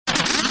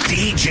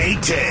DJ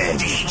Ting.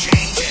 DJ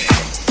Ting.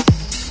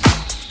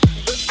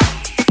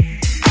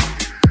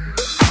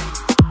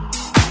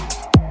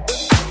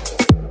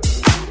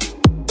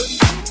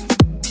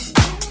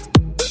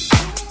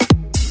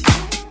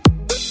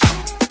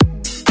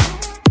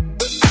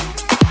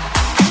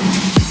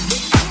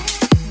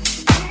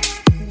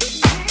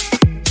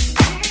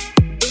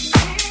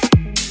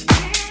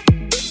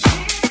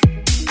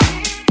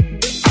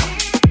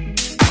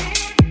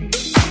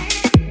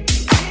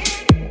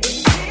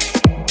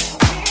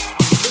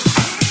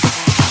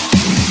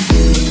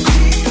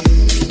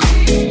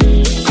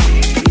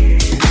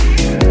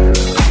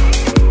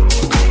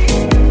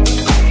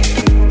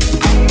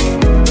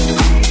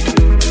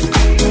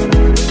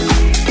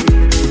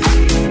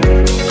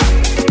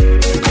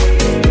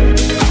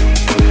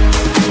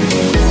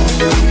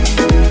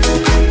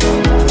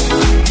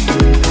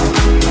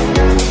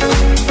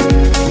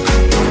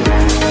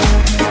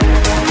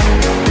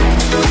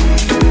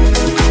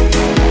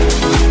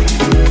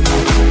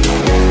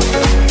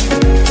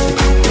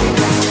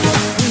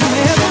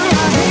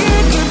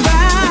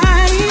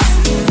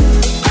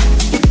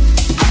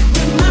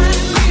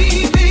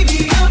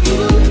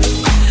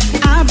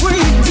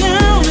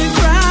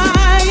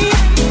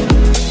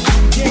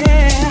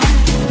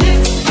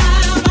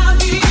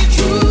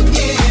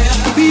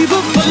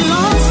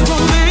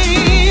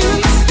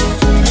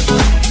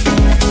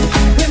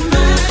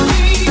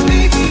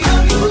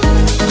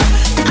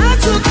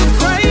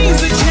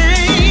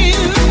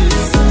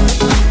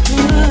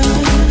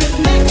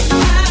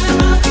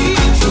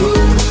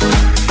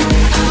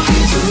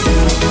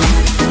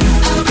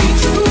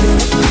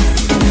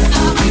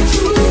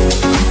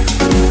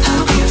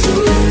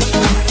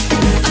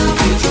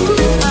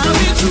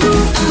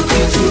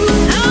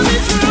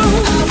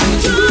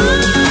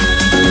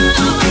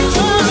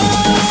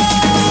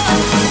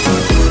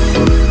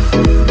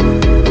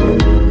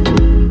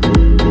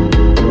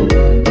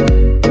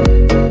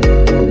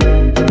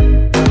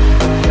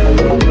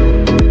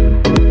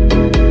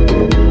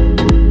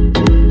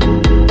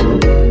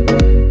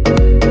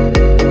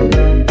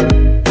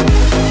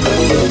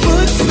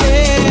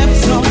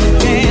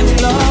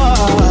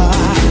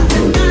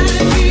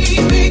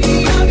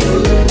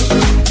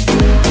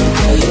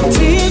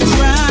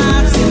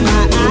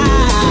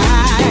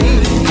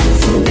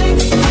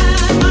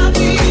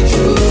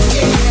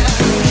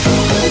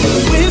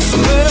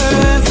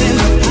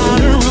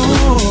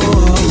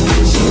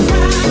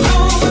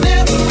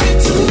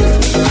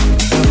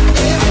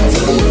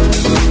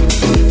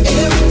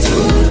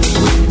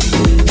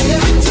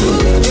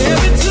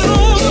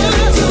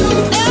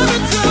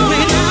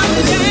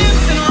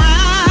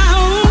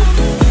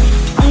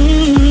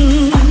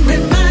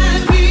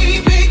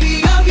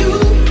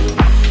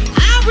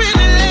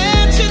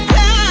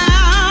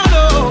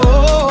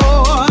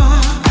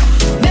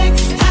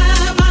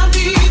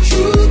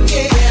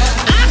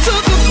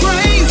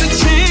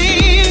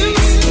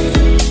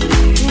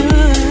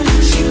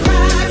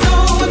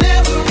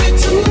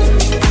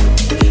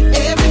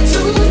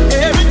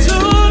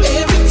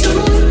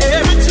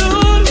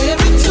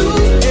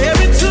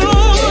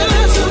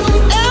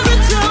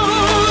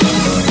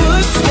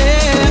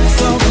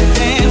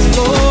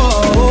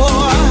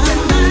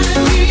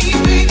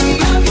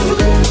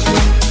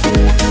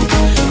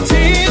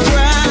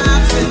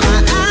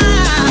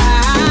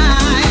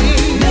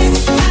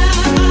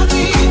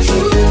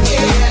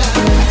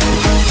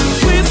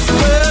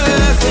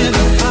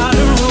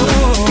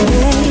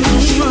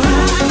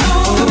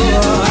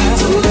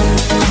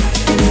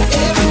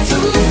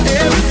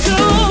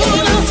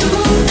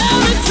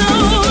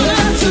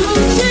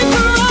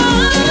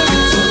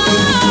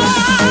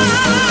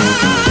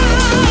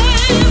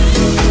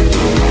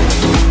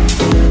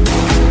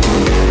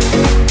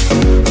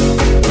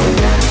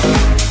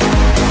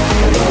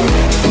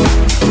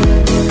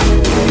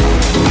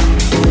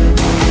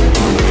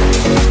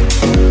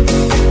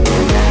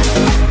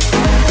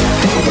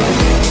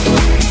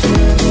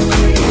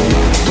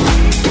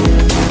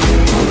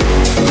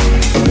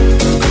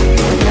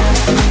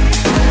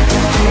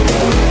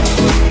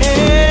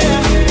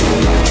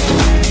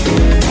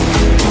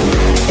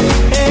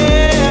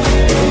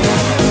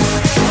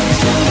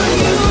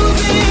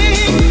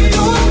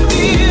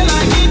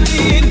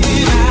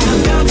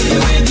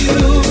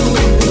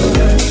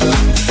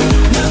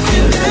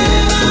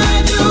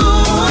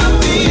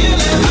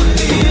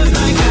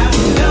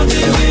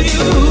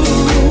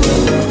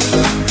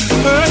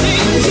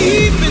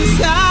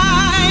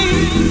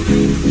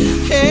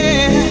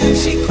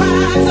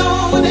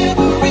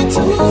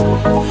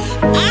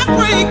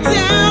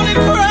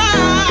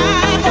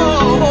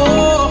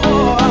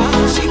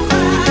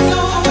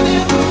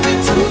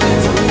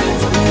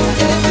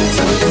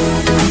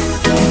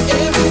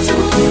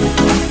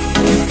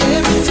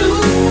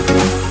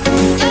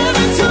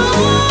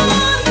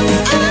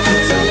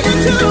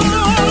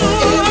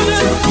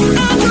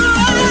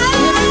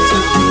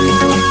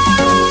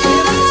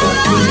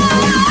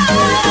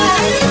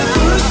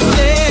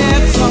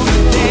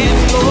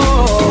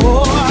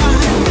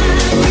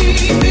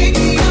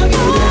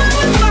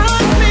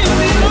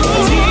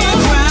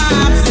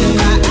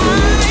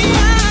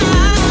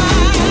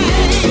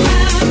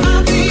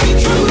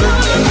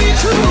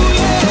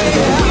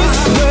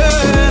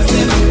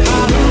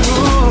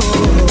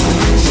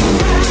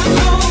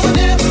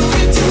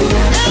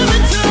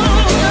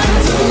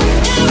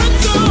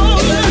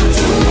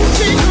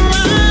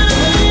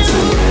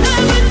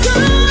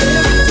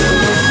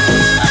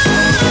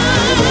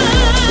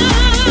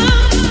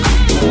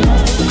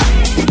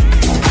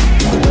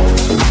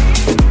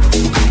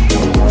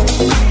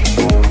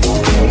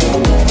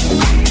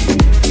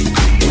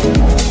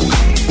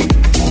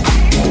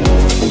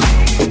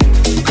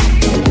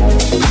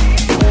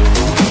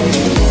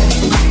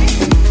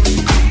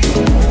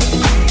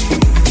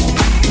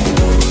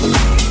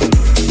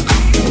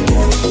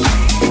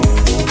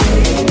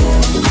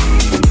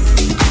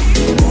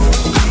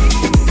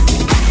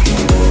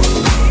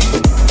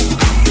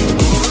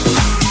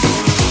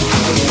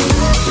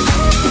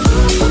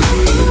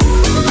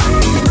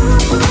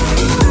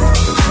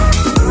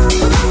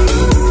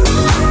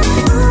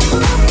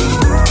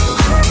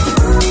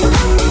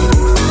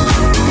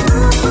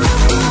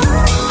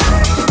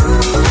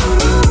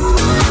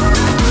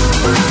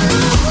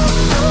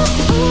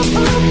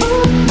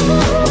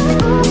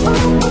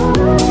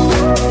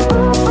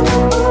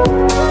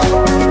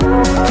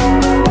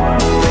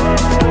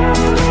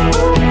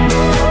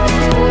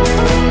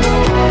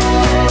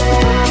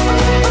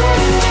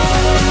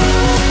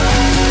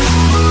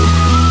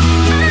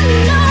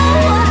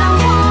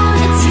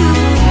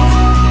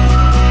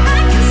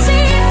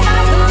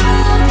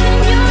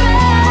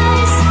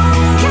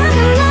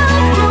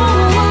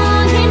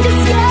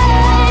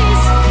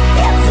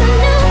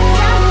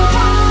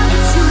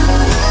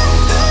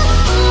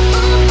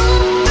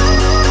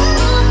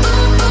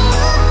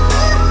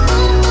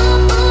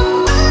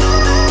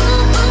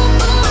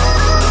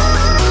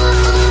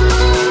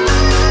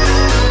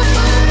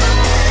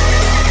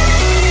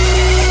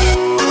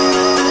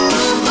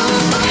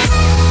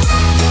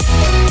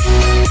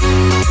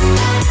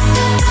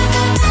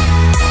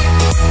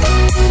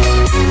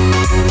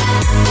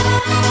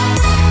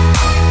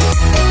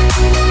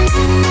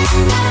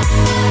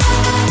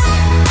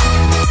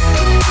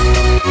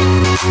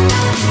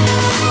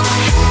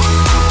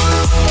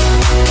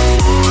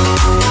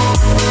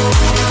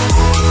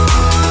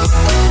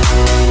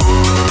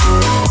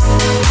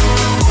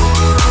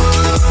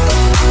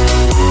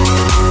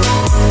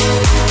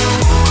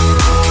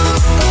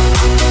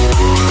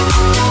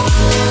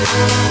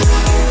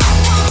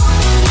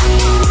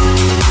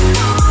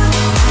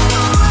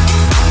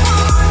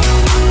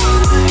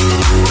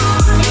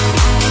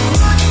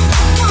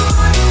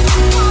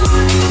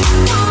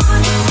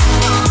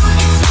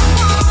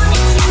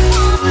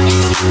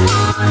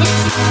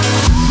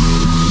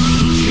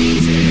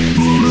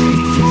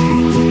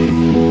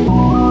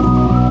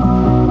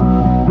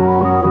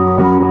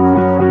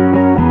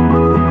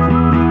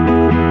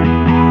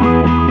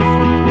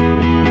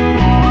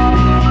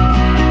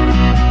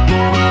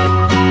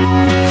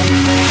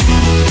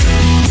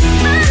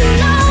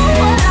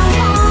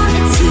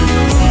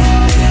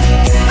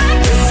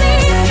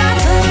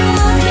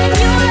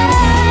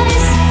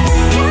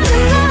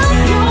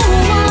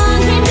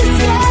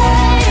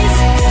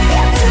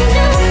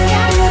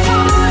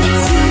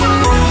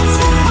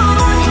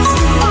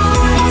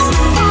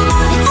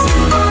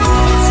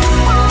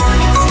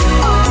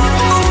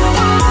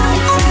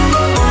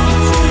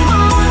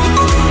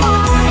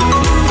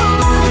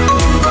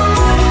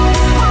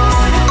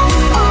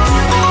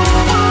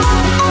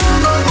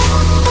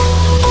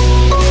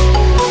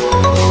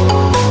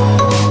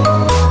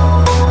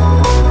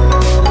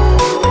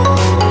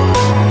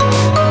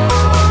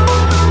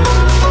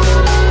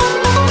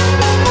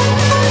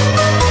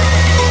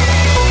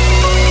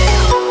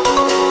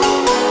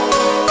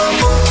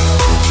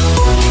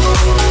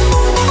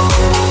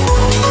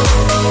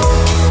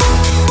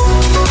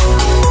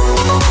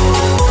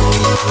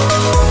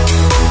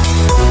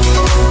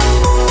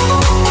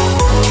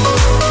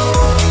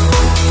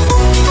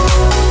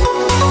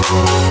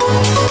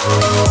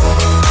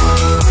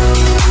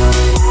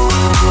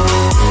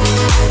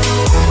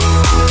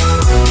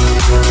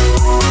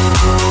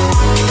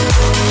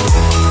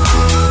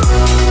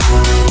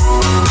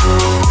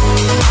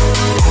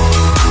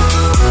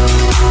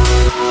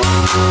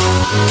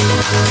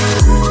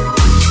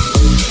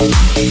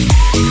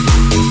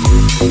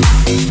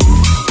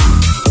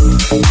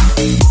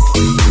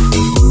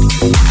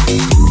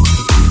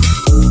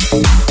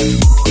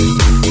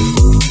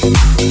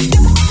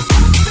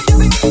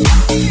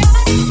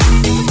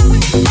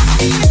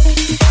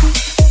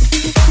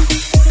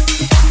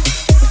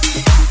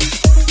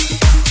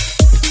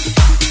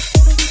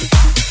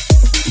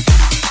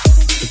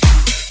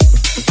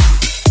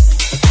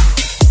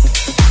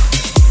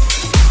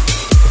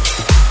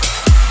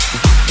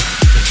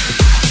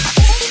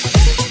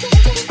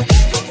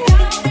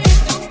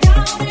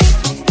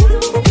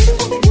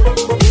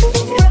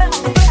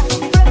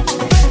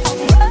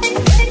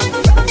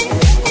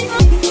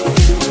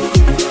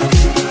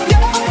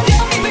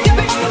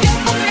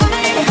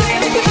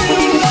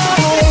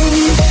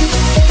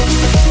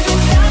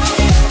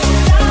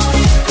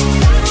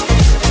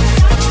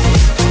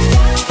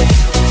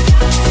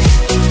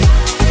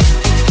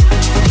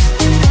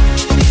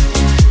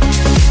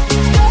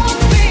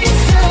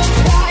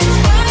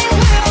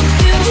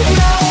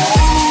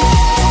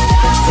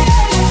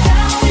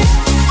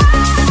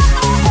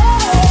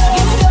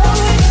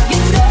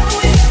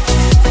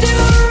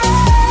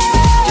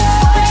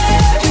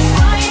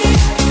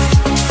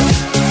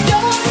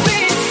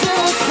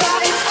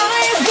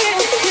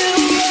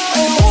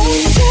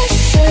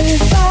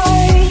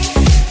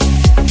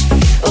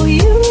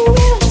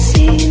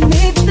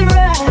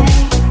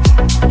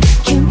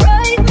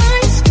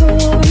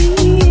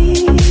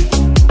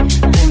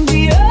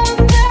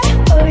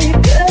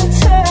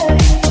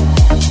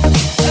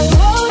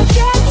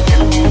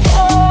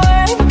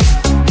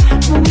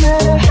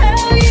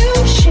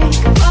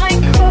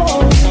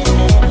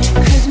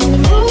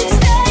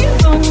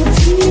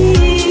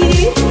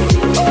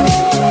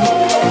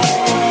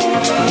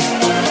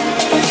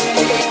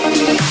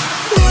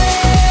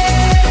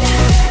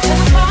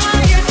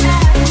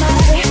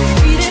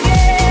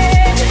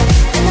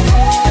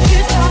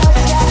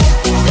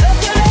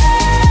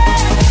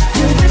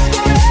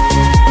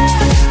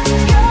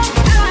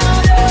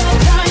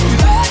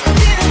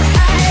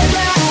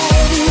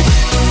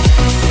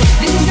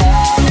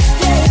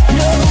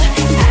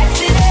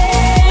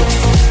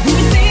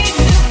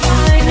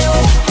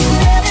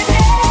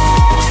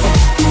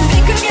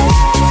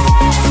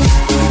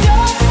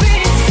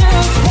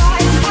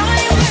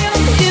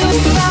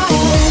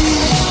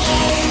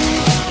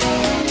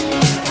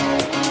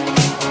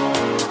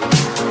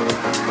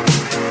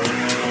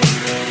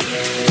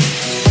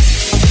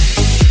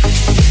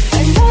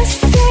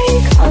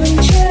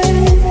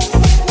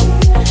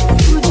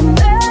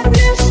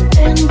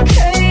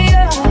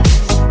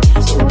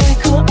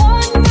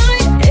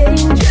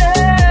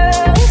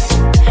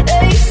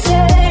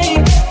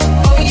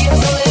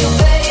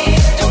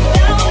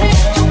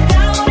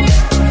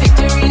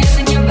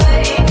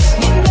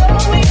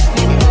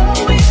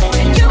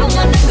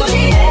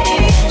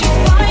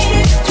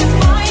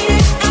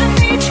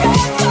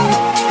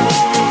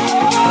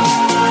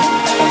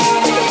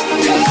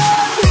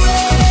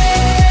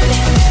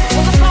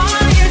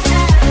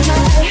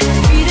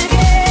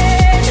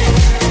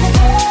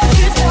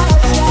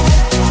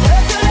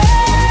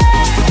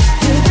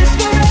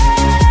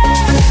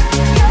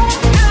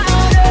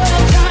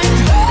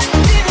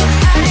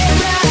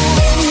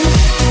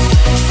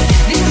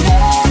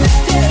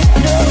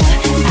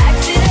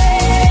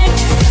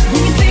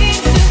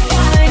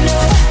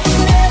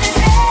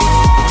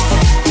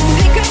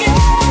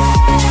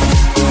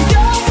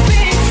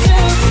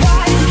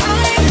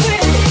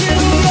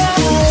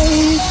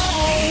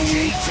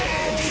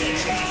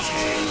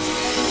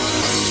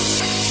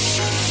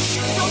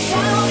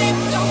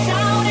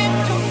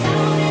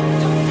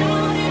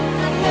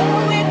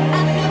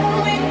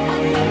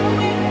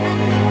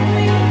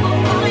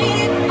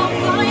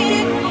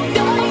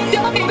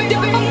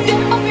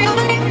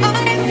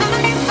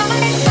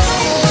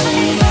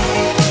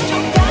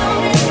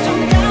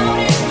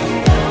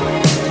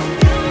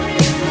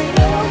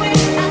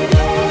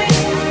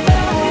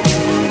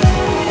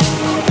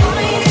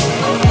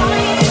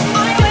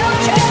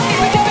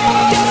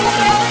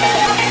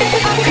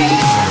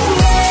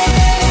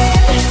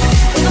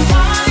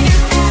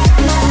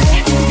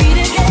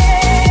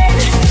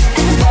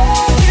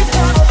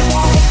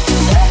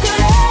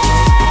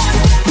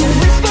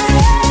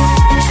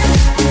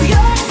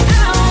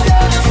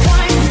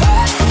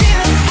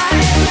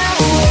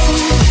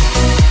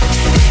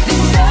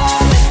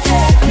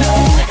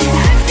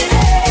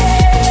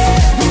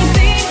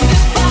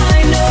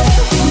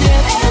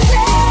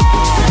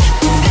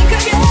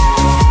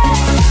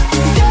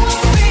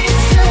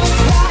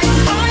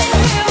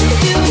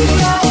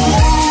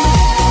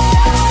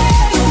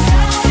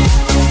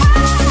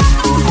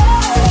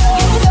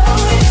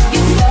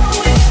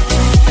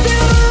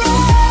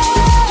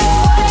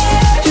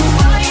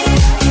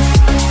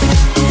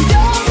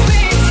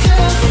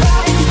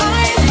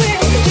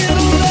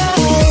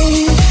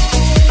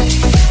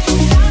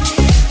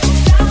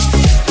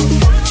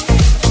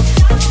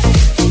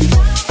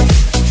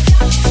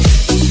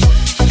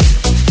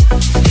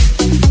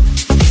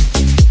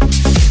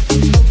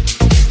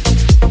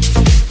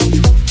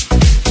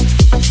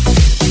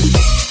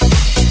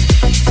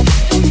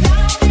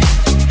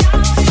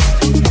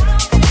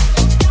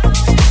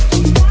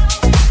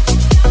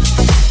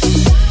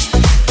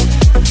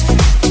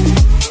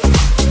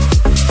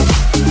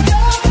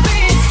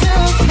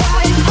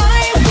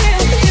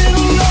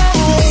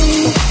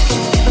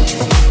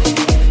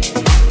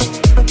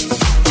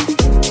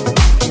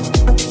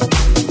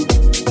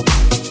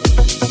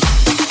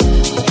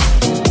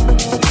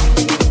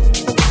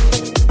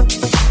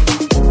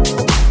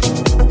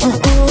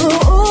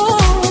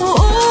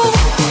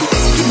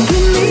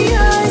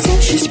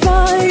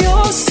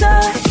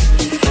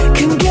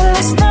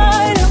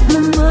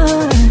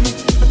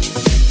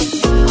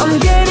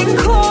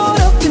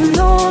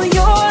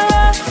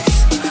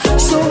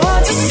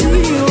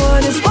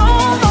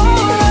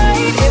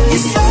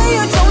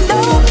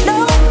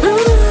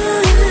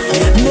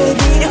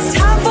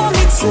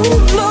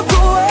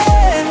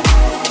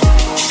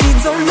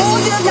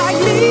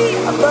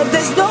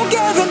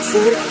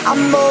 backseat.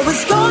 I'm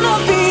always gonna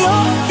be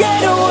your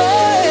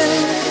getaway.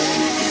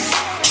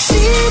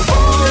 She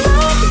won't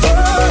love you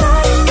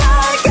like I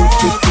can.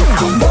 I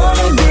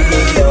wanna be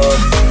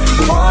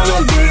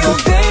your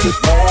baby.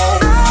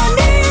 I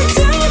need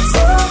you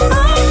to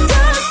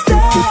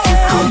understand.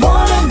 I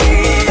wanna be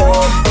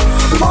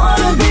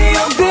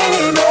your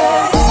baby.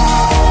 Oh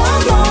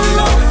no,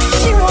 no,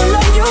 she won't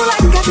love you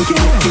like I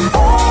can. Oh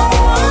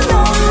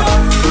no, no,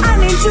 I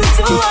need you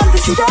to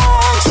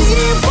understand. She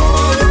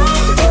won't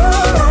love you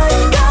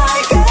like I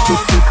can.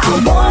 I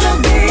wanna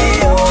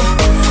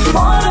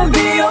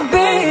be your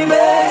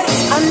baby.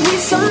 I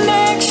need some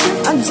action,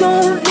 I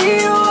don't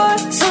need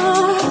words.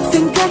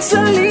 Think that's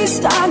the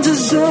least I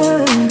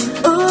deserve.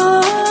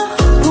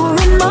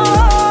 Pouring my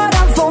heart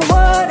out for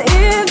what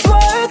it's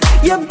worth.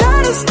 You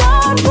better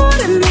start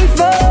putting me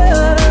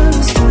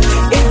first.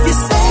 If you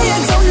say you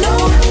don't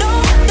know,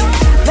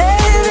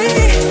 baby,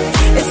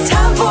 it's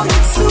time for me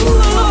to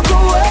look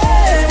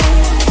away.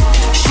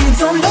 She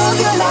don't love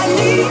you like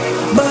me,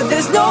 but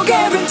there's no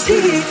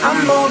guarantee. I'm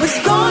always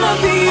gonna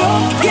be your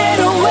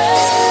getaway.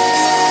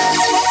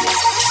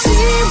 She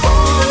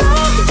won't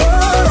love you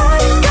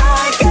like I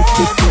can.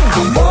 I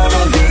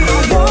wanna be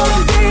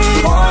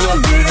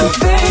your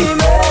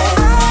baby.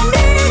 I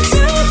need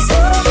you to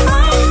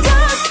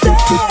understand.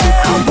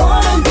 I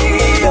wanna be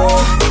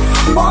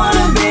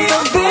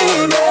your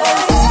baby.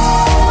 Oh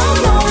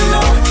no,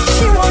 no,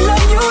 she won't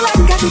love you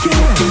like I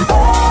can. Oh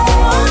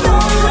no,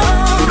 no,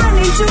 I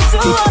need you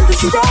to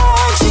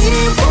understand. She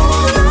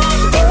won't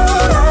love you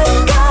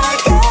like I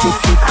can.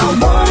 I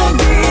wanna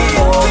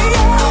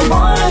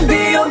be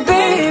your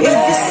baby.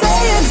 If you say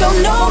you don't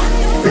know,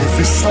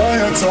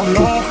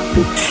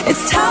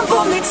 it's time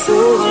for me to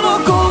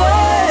look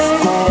away.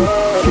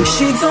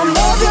 She don't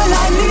love you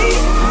like me,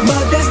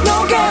 but there's no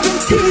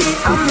guarantee.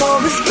 I'm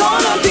always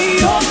gonna be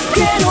your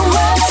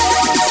getaway.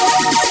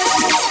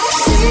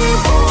 She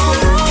won't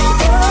love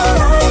you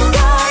like I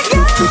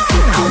can.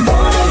 I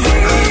wanna be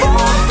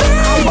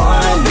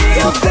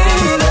your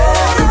baby.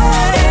 I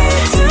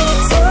need you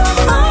to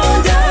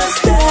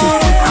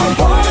understand. I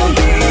wanna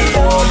be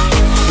your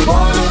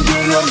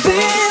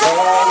baby.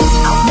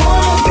 I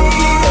wanna be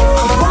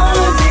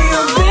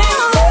your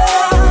baby.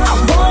 I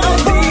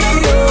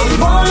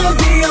wanna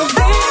be your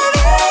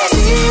baby.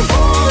 She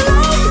won't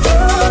love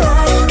you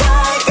like I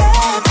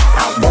can. I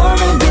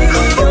wanna be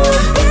your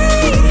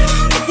baby.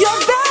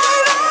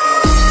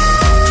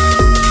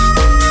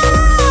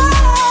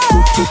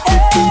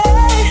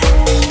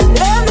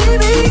 Let me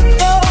be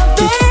your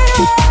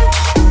baby.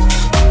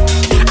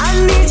 I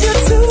need you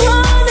to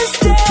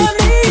understand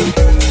me.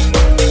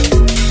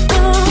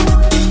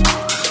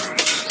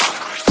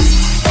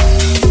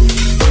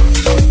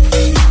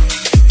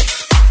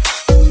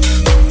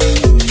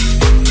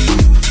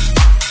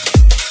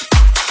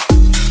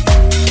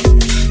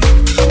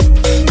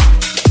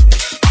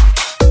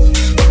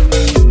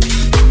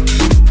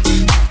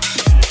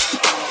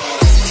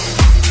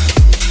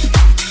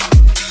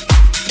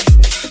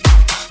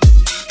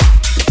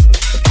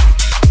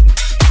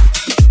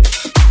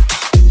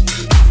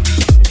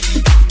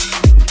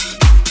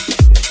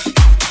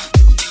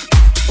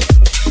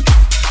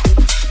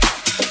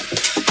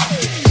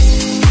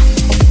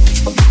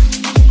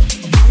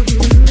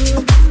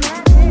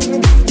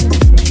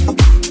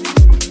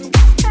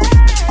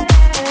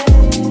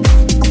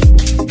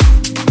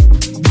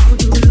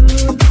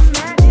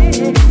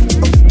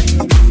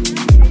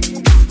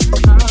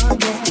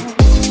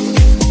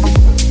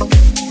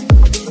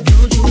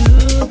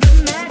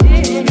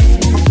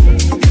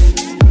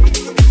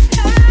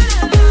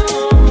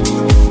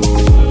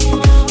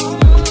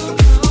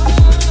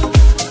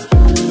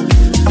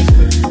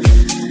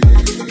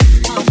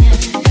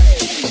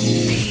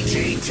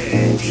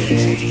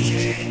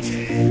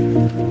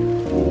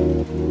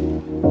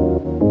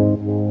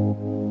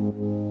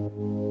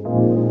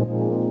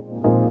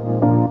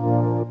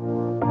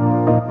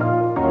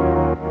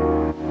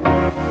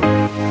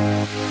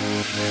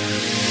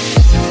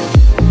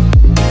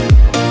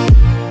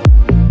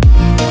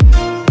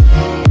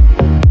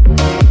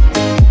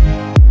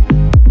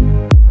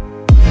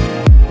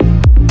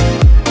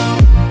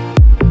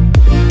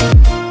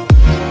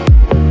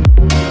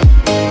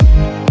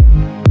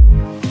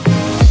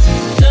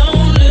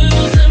 Don't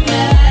lose the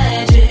match.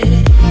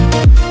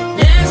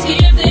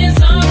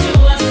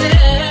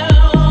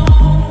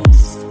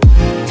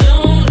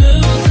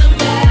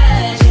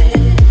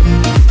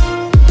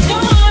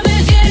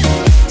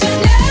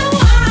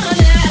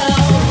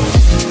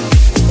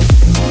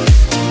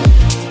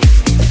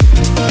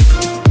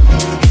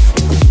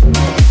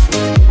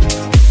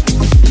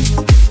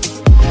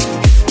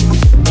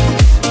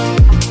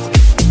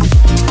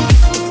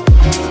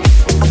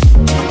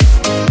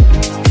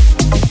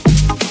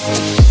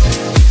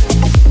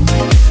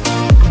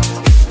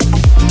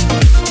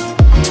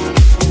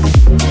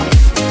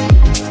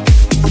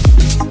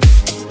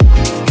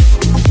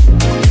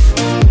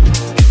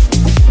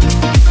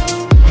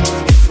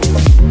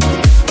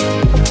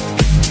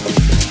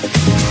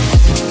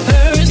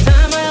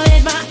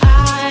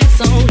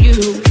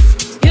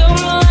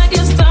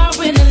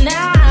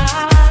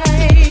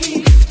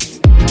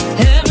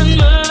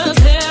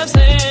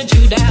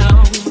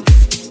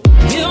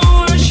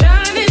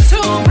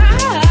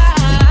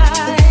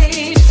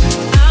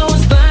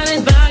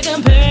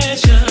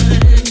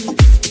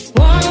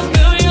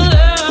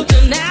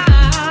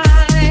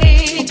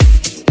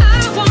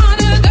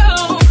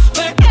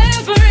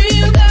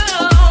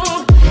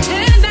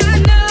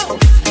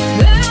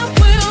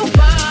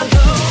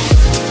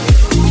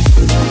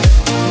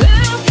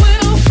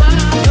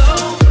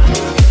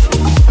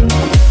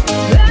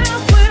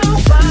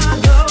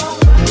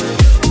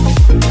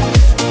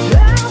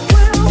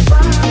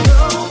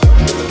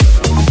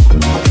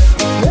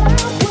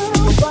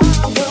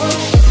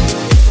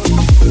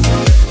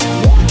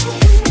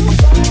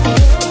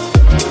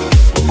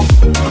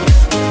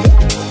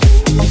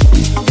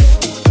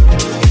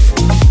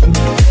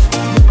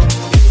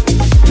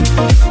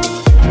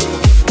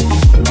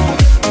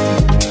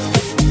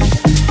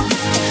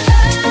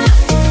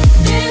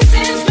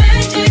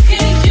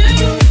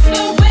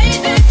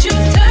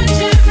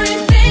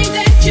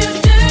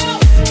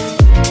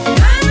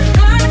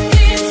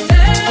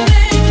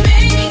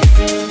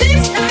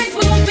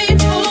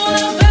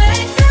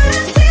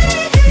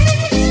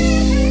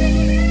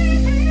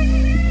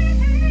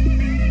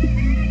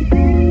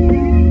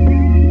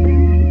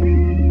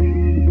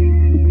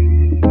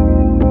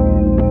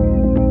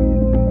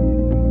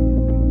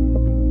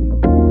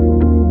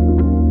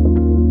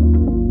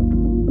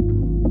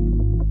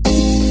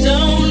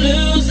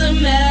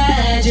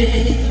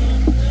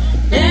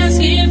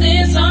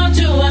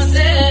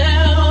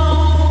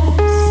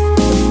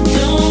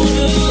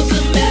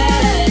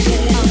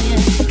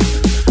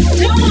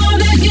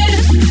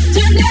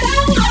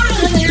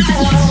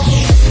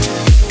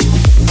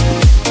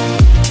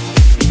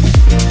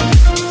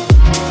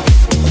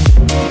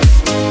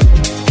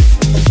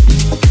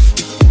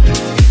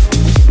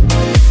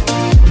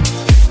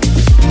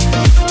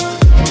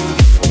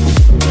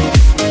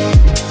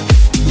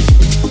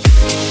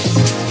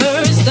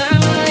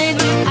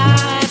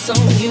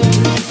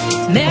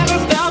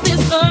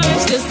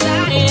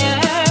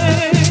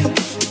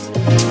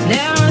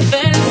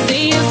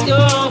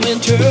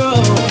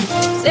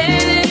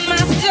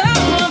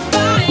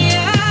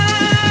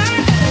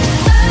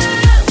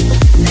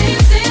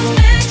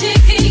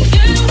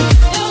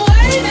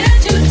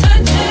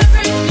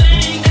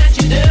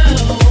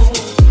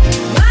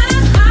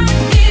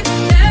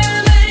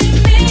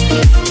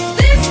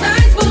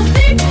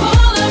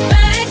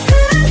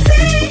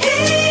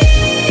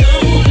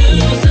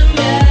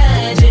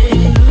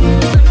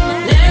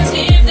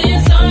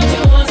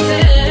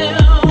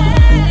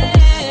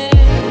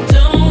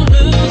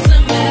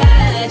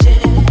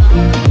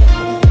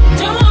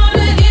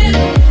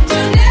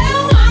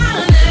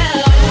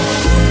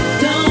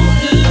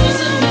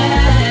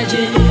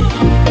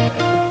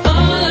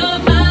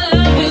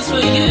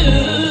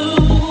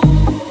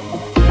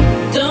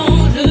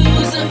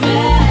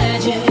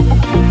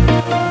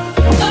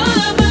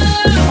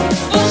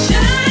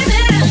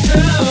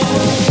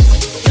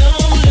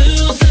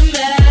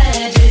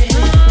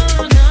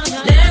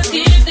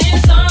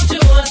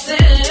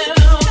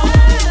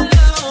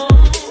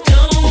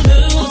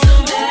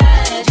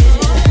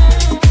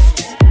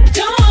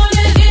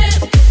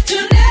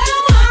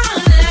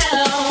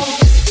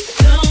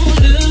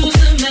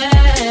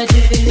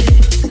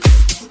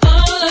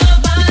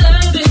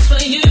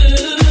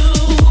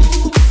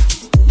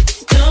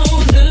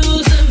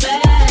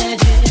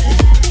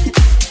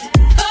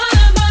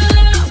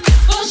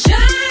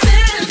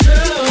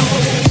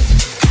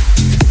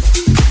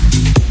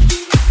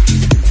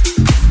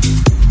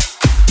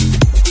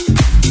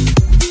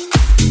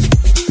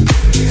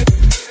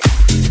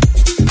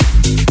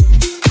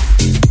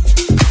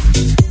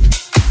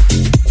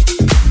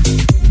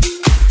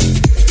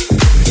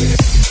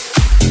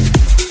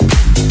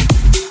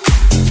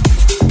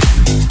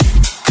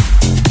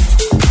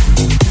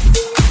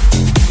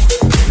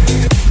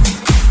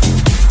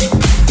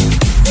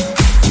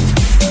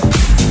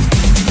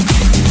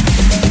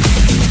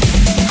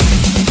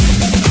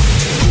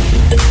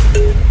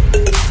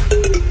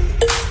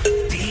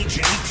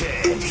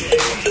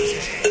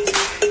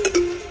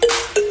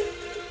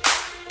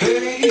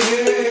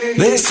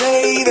 They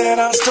say that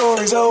our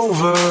story's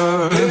over.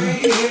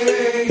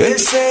 They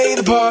say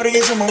the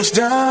party's almost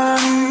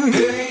done.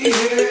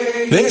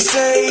 They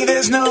say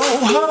there's no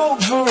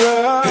hope for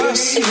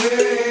us,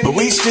 but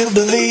we still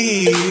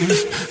believe.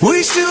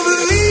 We still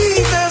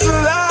believe there's a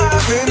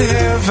life in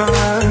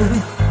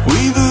heaven.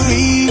 We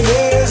believe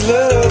there's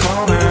love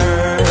on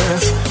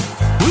earth.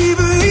 We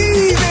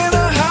believe in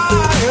a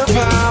higher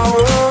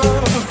power.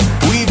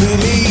 We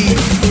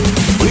believe.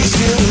 We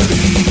still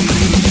believe.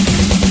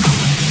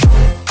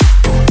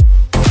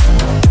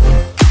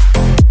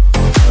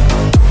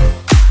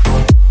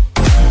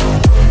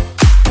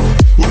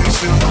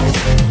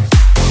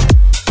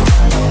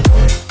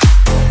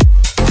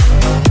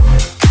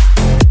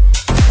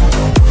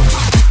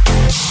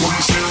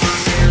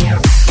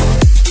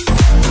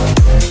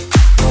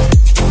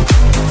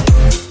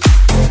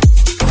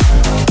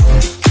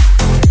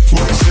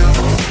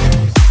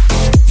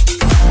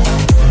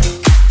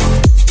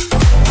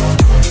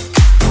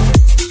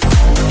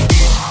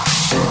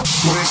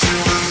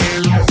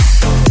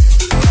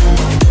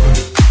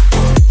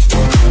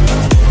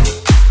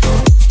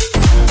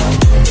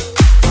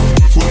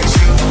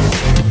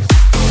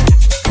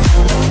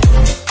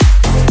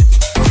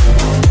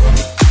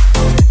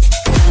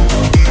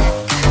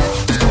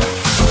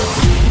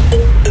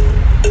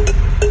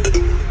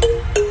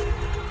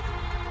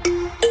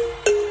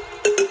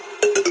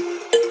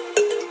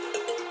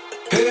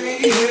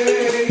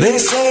 They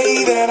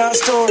say that our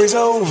story's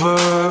over.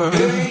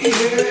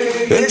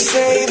 They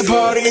say the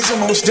party's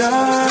almost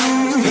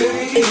done.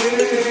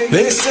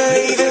 They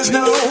say there's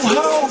no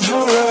hope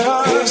for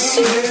us,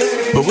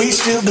 but we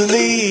still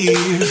believe.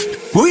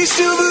 We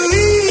still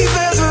believe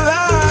there's a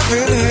life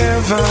in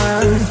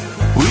heaven.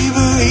 We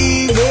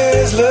believe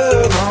there's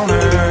love on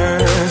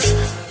earth.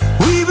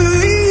 We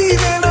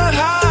believe in a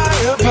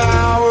higher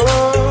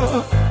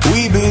power.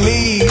 We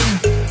believe.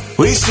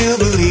 We still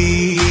believe.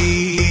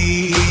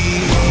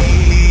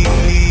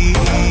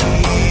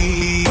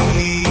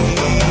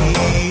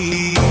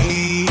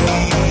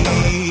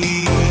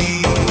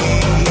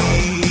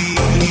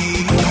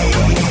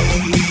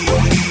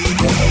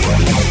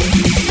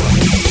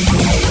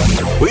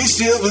 We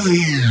still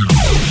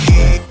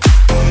believe.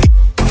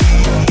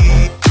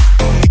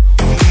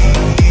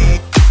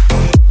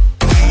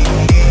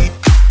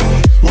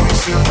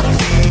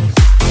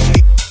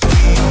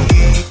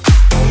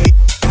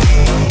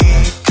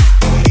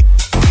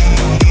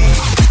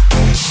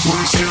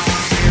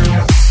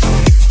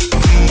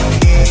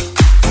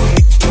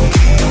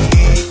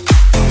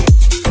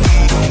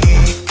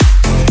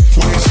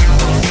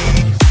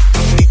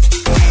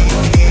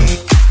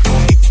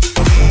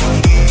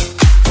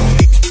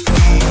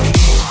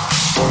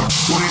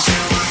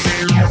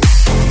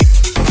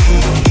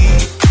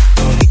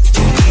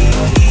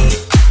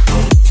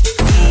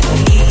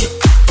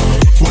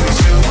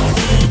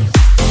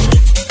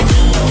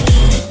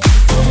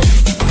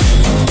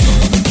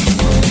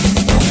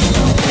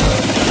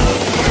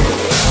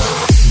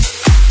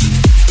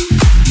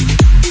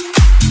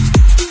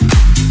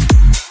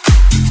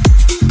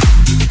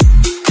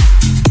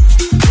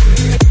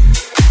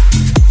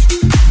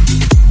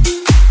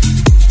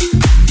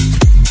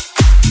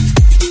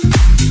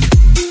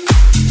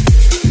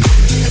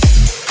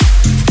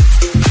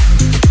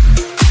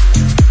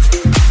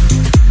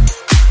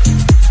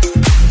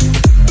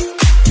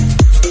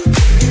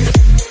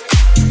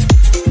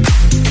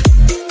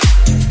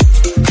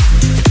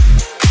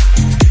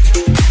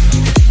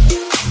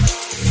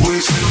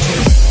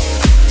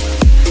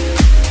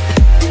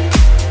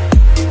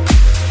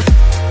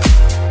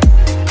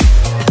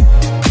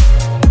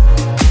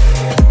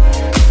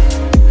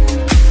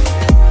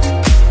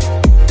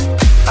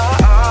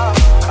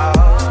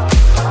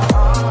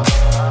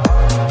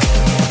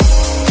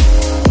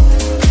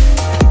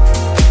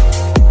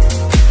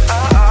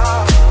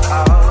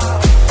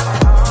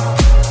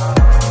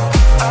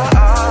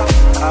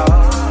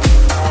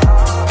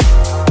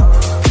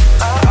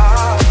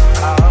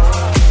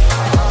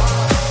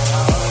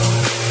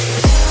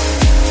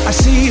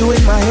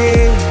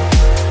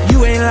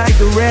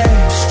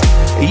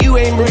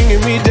 ain't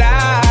bringing me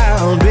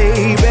down,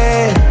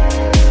 baby.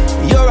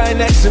 You're right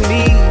next to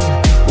me.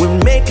 We're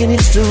making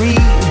history.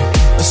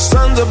 The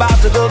sun's about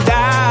to go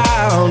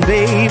down,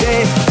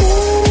 baby.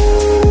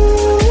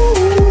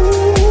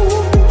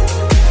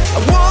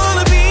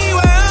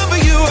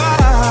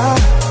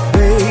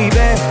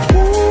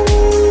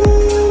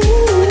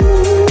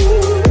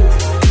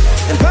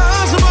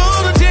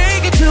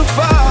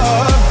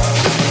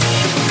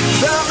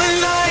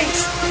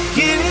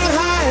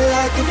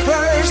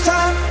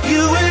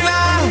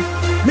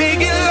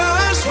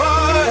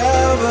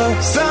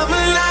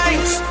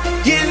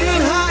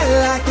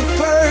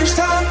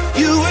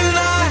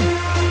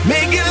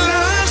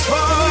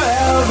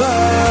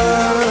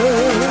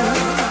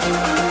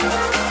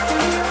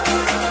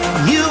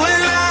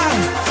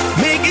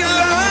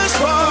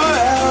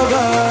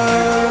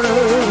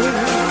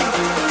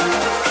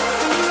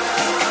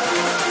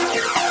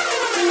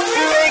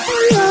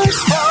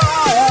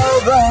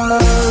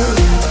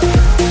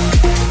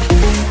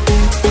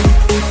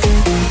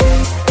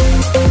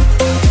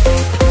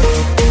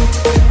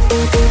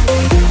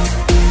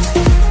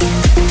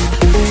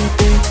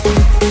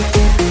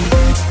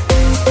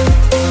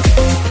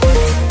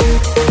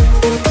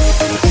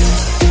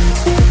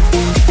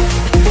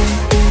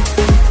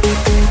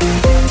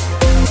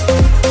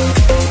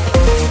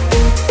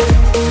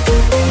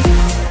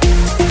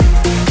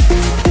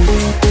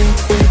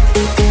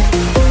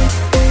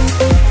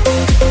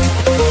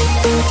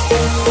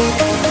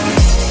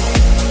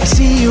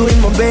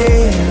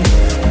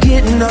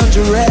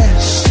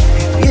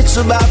 It's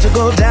about to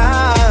go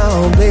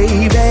down,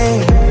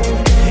 baby.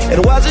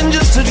 It wasn't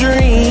just a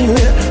dream,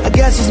 I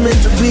guess it's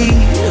meant to be.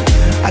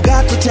 I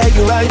got to tell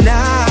you right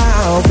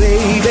now,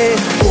 baby.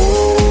 Ooh,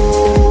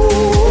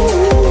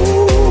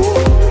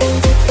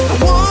 I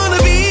wanna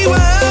be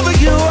wherever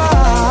you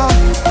are,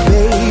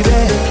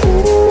 baby.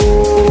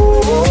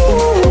 Ooh,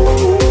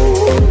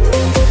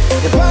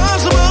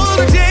 impossible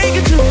to take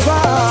it too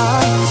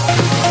far.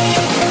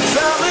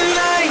 Summer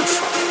nights,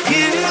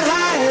 getting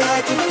high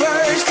like the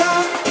first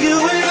time. You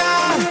and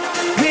I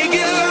make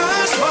it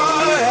last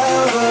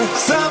forever.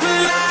 Summer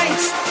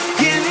nights,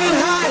 getting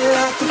high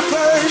like the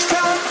first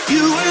time.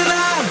 You and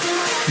I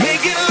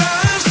make it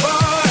last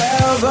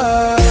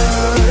forever.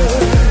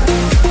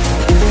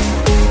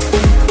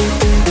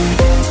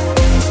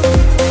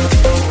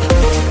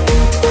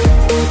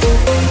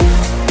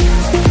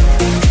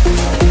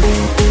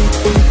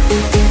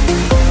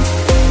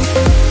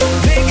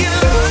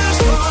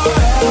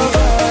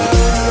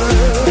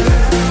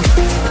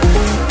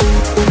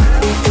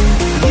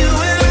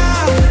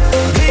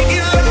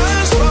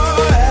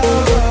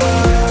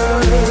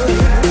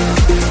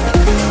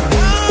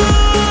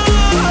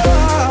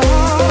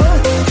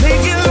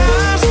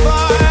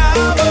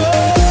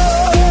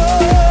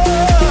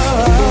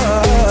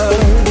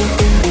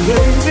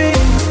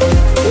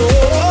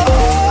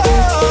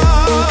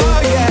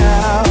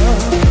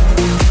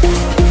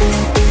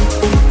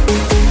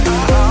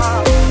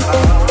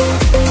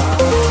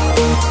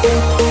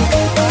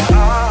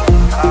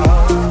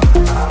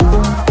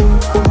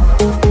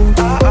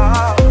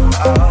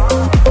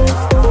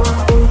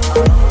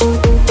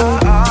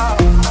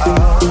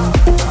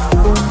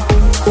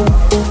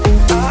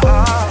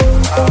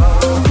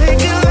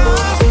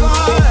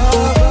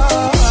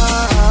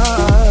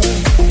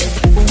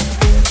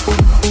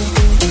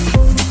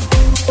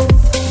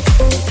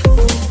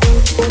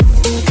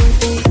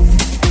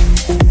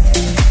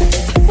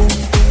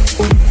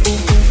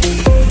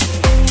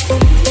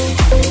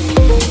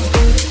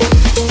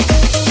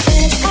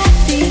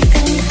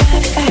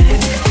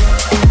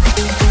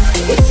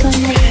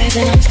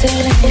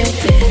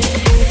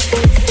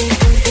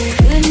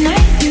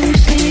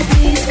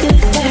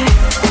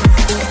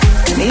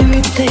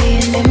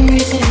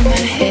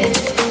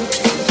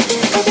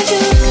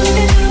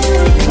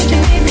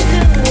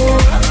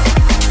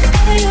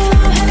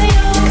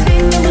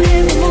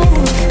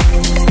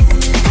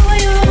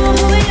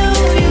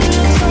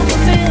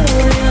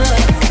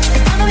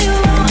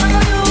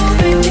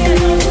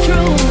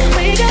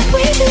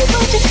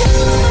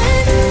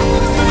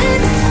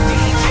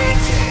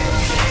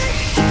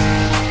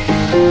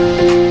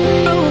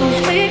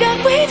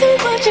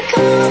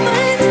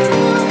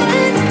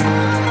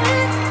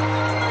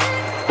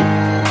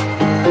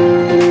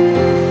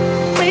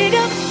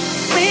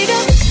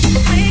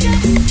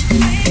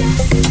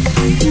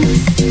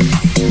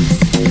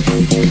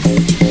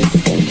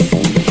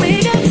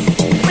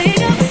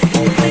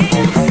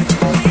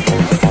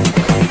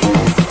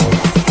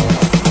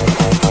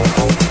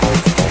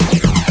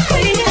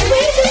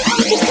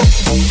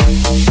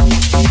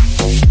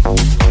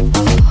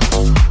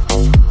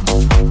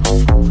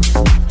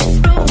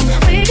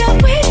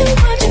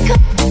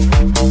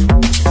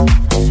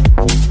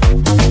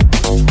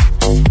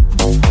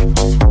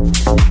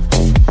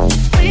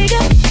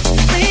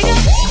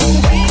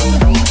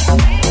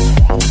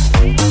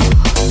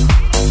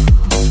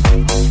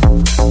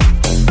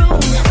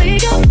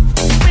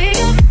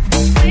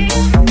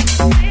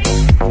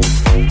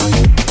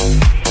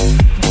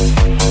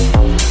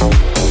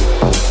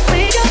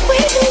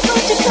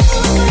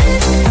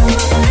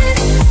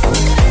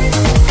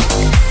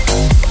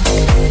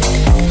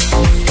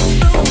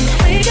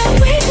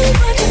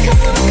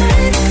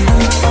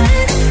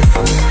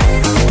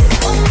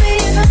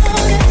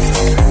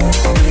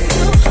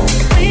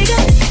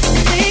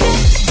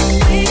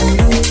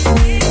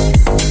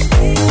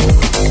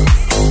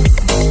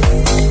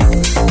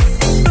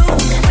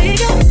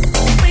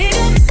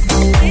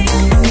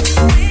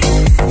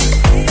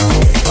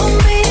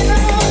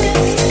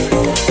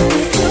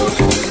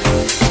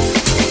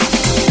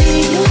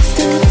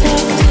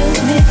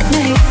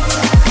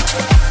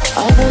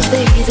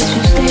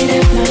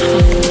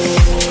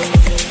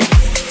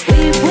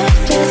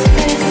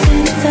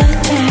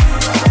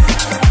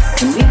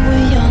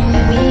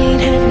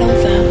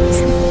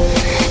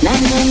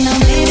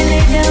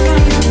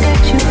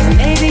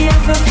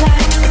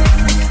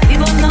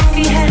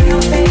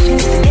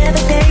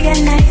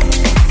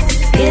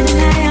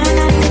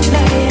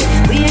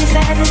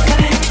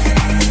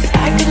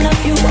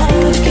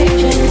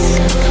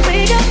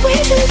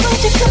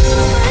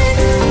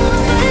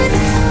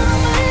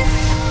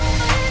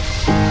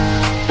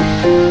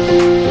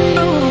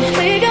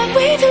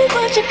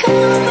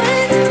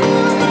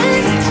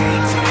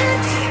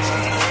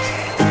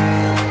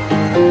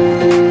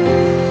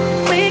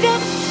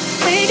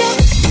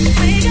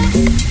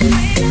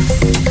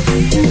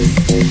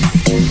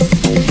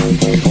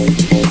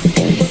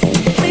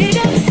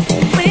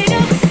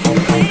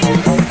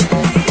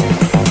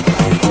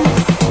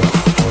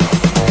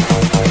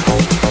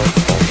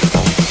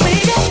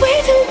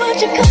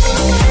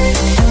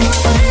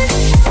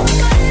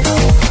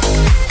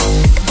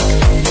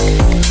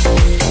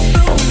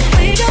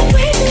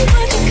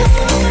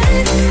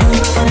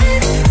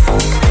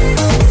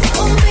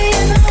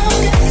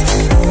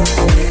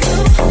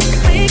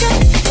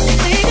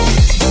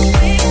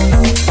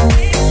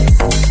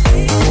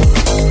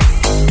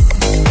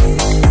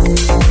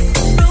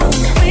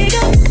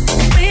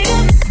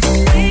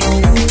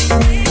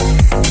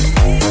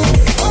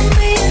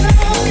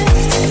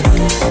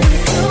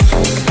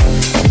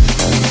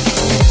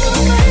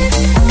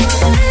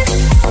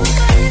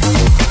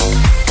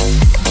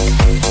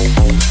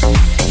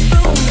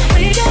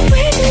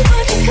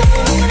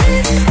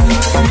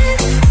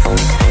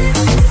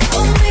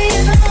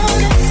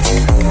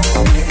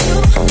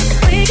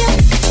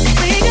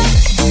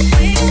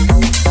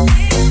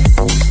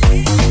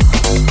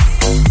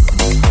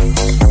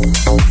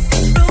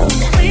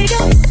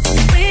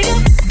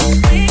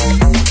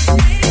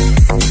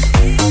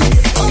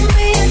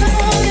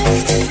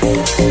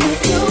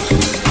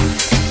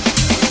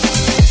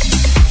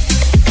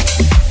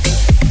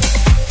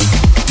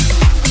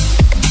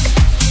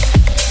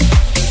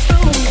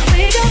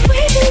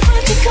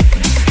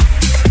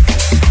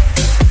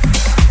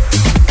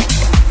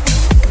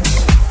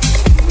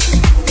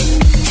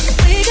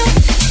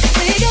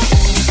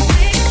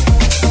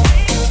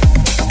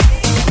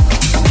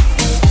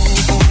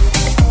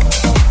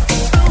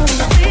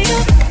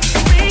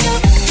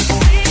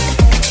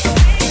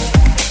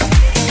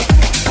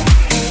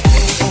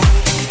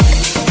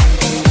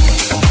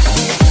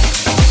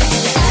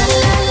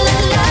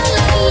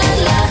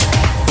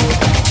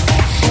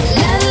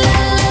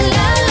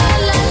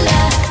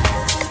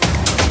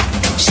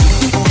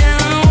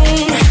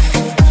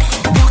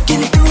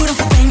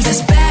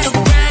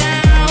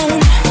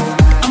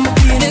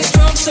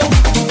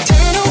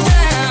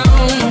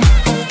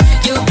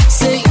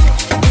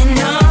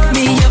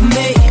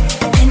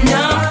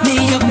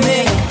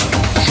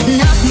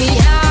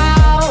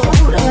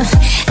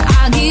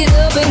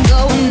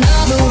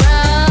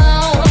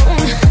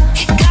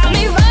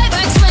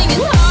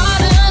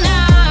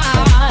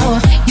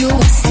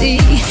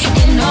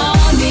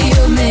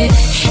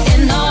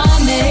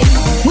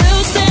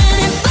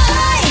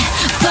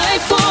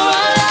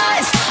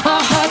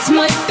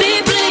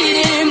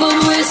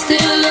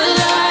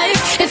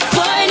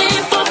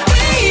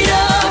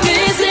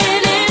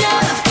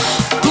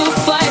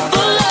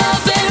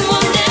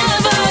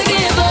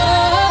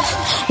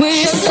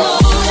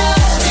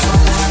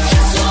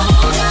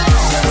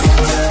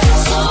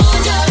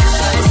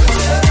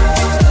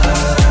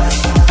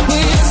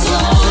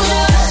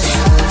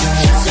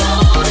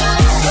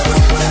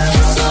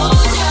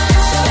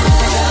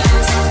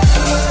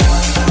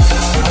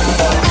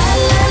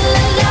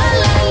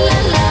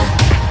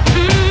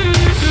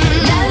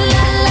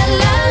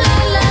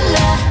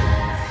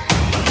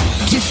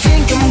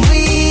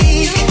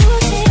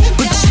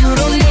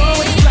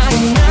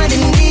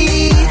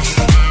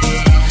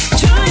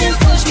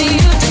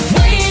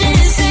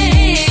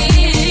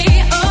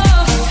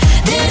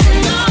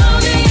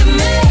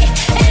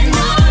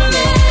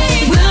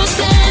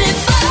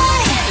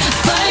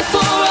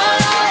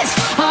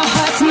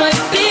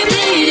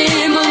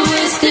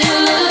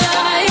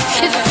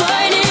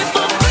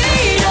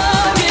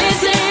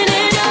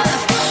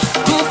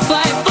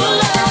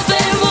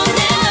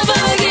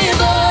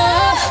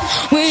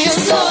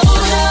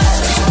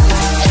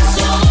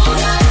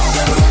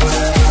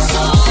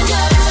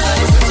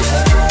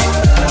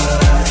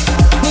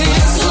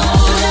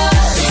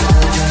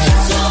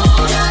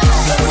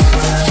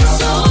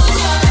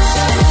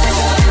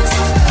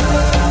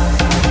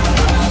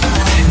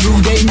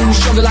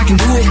 feel I can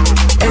do it.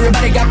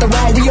 Everybody got the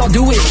wrong, we all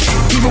do it.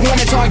 Even when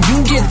it's hard, you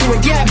get through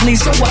it. Yeah,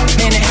 please, so what?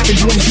 Man, it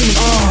happens when you're human.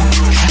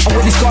 I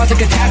wear these scars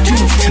like a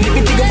tattoo. Make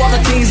me think of all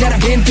the things that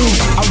I've been through.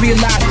 I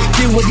realize,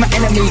 deal with my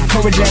enemy.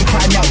 Courage and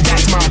pride, now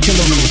that's my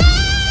artillery.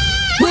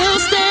 We'll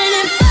stand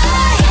and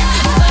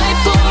fight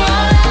for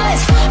our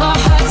lives. Our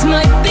hearts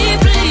might be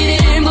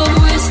bleeding, but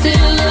we're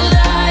still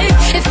alive.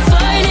 If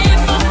fighting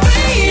for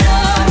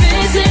freedom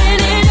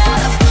isn't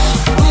enough,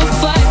 we'll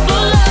fight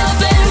for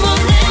love and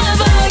we'll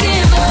never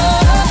give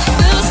up.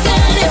 We'll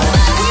stand and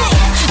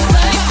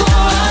fight for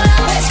our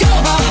lives.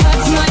 Our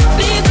hearts might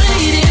be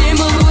bleeding,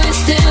 but we're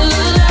still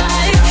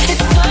alive. If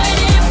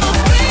fighting for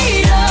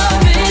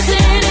freedom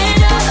isn't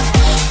enough,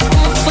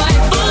 we'll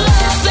fight for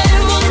love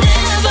and we'll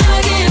never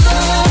give up.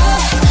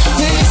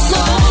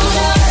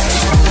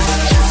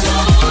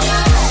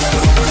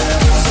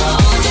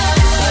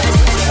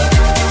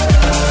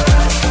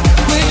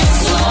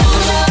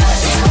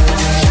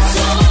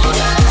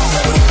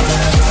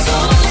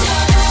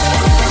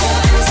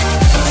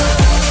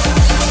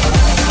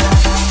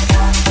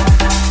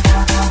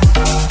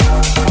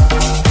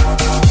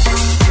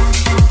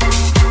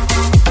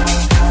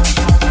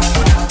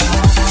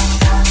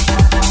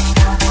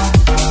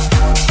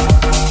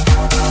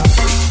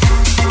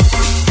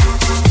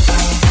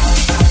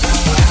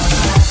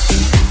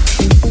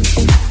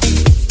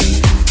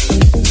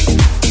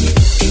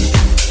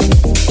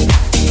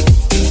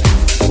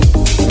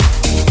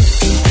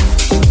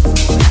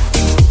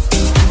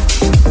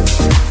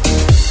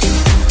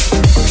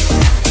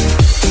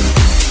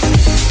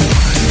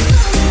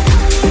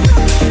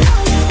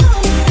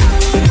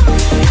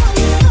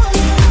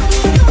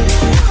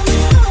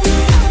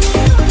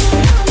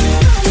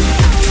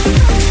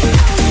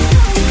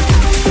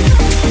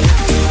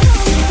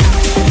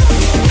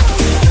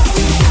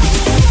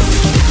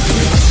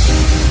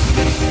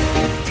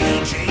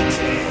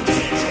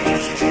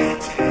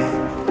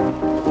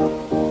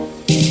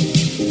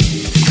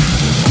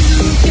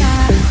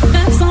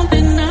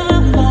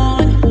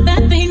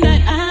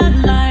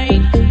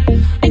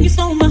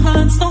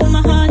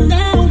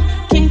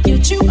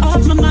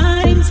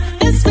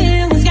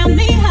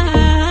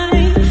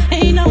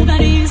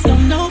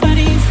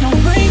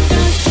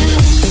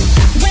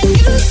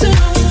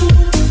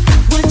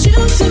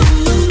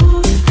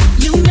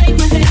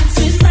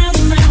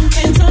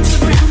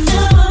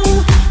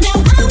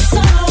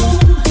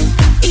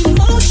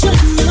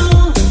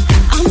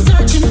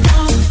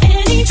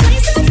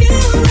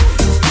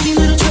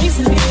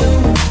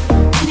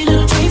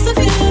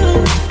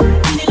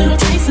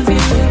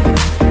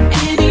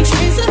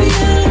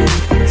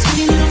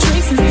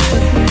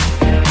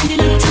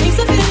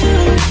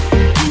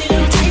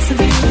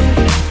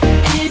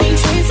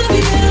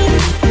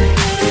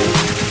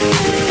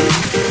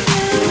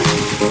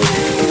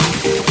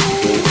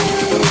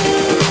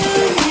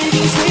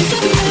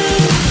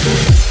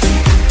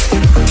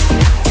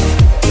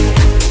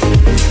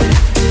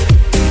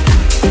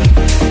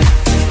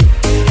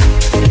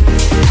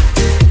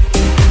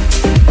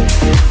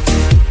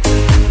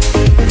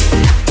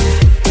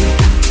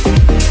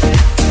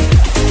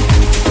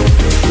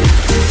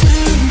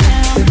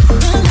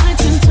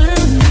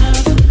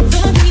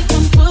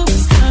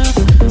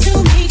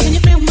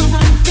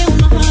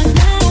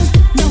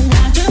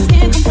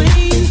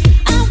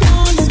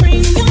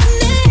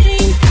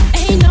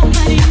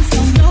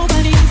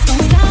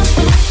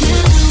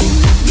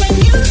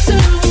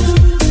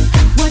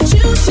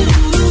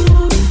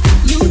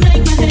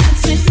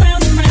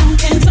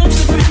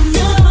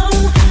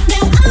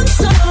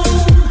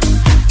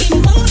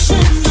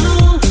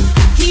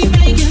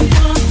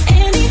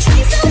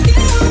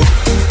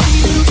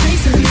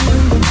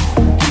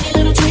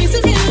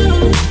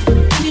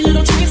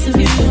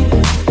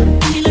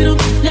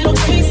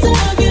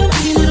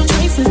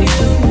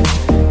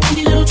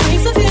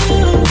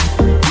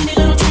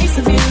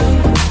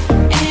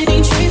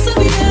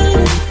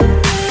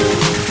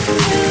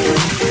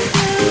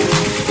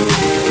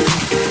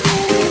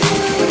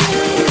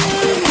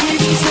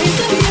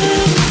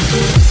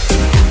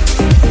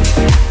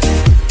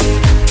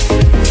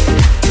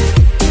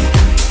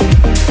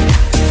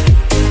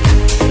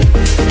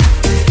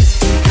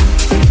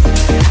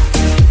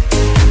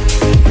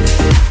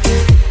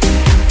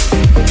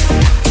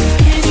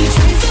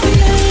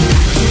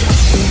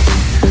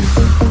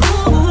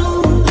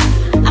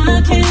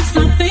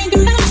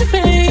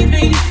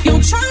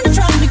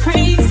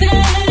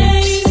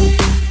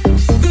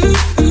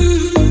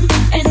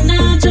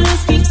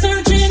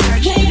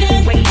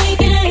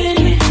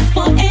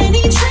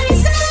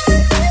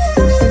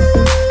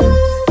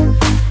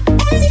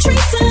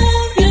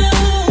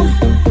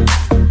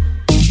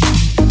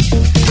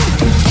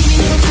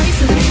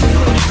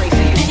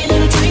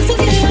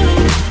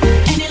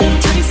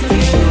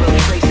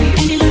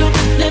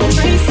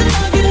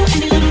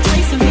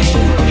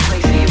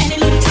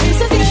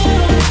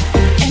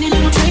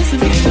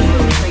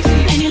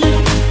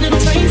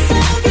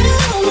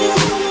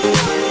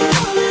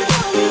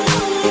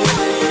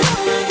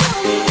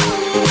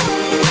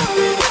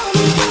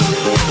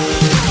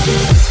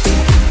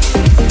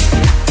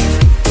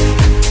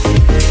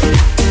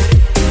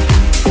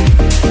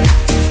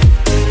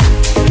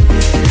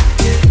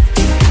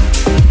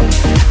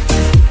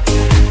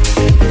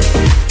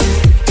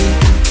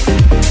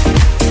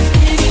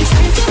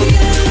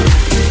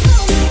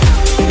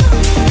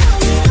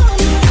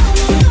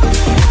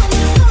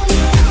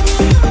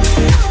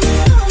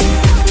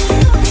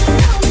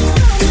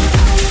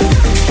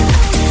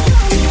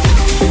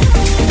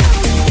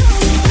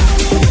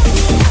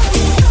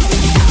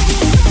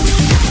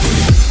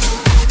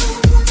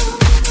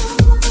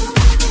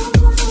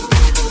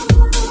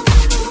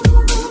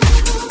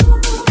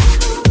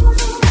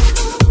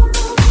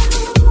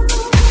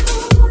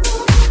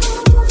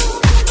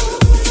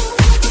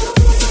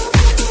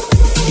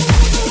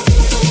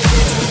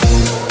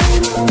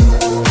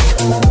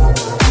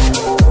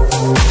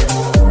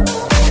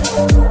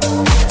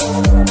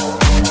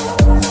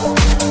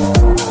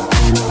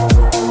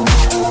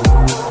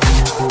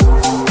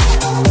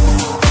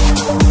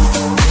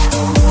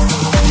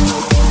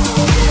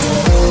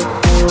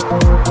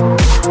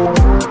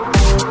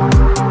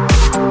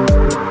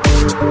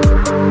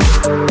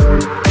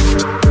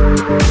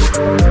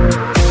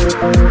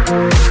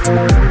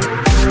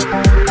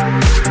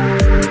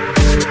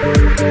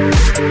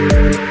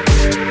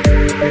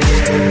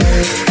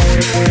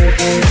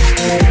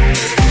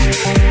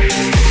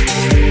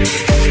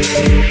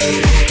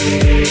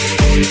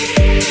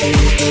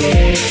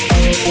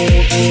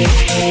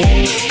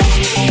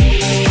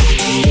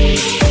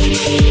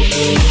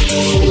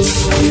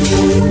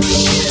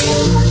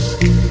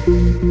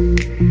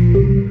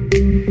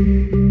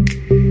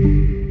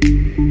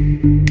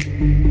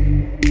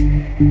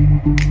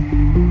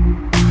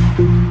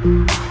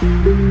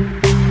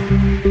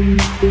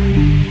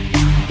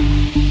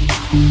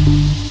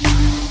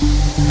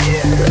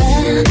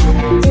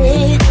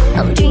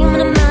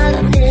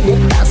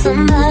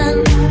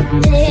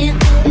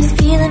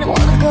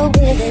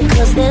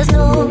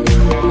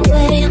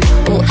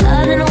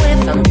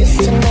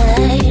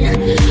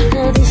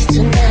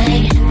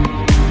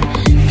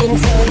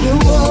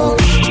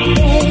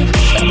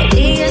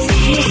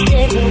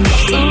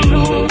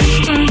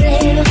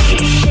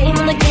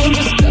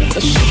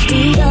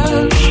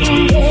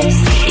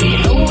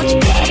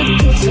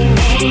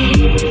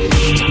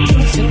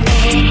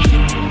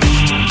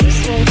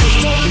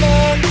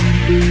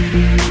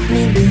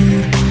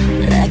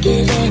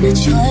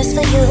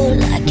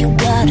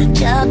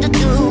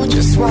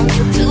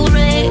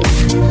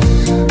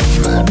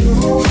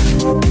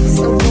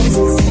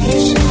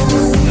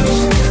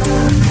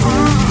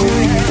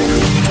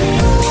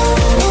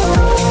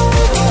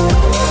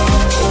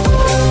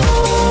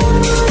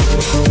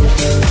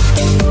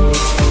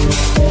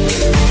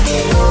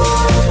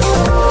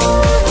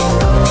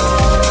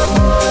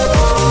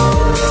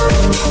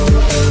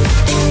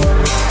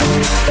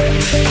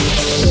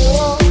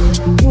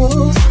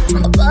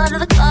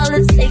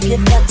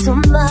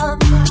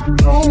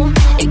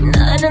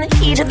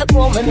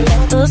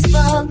 a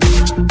spark,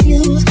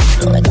 fuse,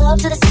 blowing up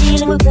to the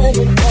ceiling, we're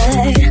burning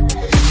bright.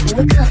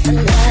 We're coffin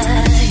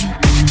light.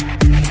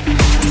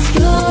 It's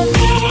your love,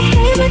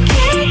 baby,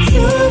 can't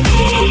you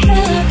give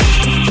up?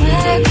 The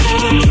fire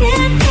comes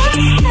in,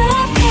 don't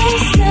stop,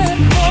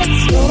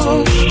 let's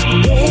go.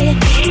 Yeah,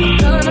 I'm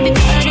gonna be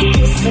burning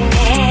this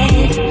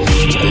tonight,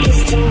 this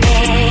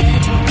tonight.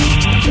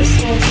 Just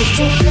want to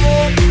take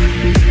it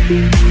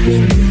with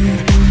you.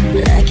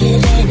 Like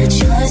it ain't a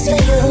choice for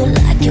you,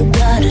 like you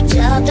got a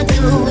job to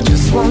do.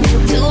 Just want you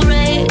to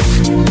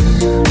raise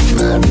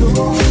my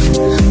roof,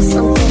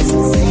 something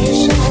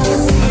sensational.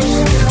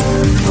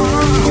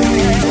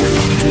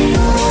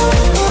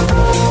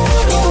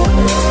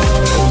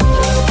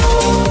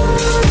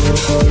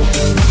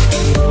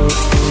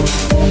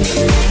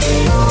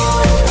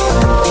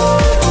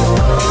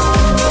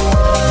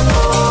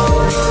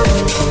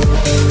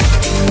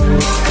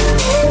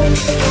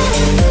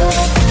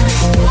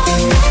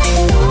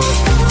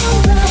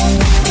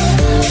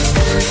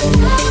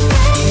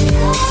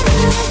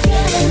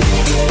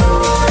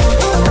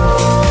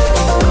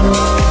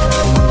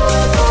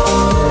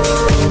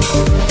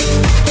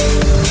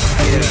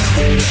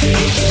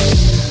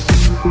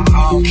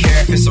 I don't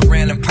care if it's a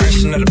random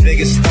person or the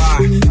biggest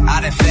star.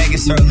 Out in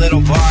Vegas or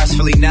little bars,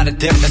 really not a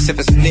difference if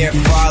it's near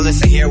far.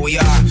 Listen, here we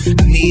are.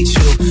 I need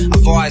you.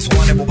 I've always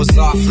wanted what was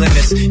off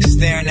limits.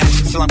 Staring at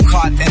you till I'm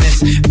caught in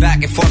this.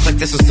 Back and forth like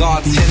this was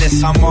all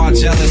tennis. I'm all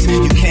jealous.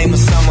 You came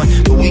with someone,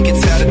 but we can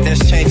tell that there's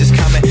changes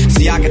coming.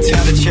 See, I can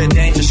tell that you're a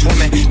dangerous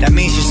woman. That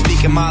means you're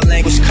speaking my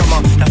language. Come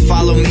on, now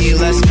follow me,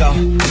 let's go.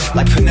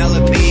 Like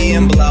Penelope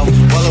and Blow.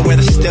 Well aware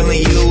that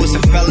stealing you is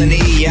a felony.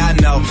 Yeah, I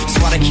know. That's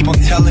why they keep on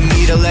telling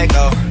me to let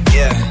go.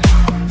 Yeah,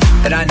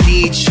 that I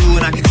need you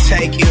and I can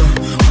take you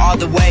all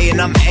the way, and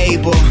I'm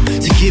able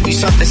to give you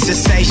something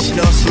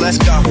sensational. So let's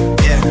go.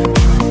 Yeah,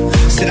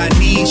 said I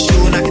need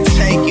you and I can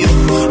take you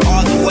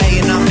all the way,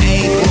 and I'm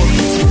able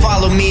to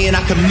follow me and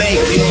I can make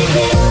you.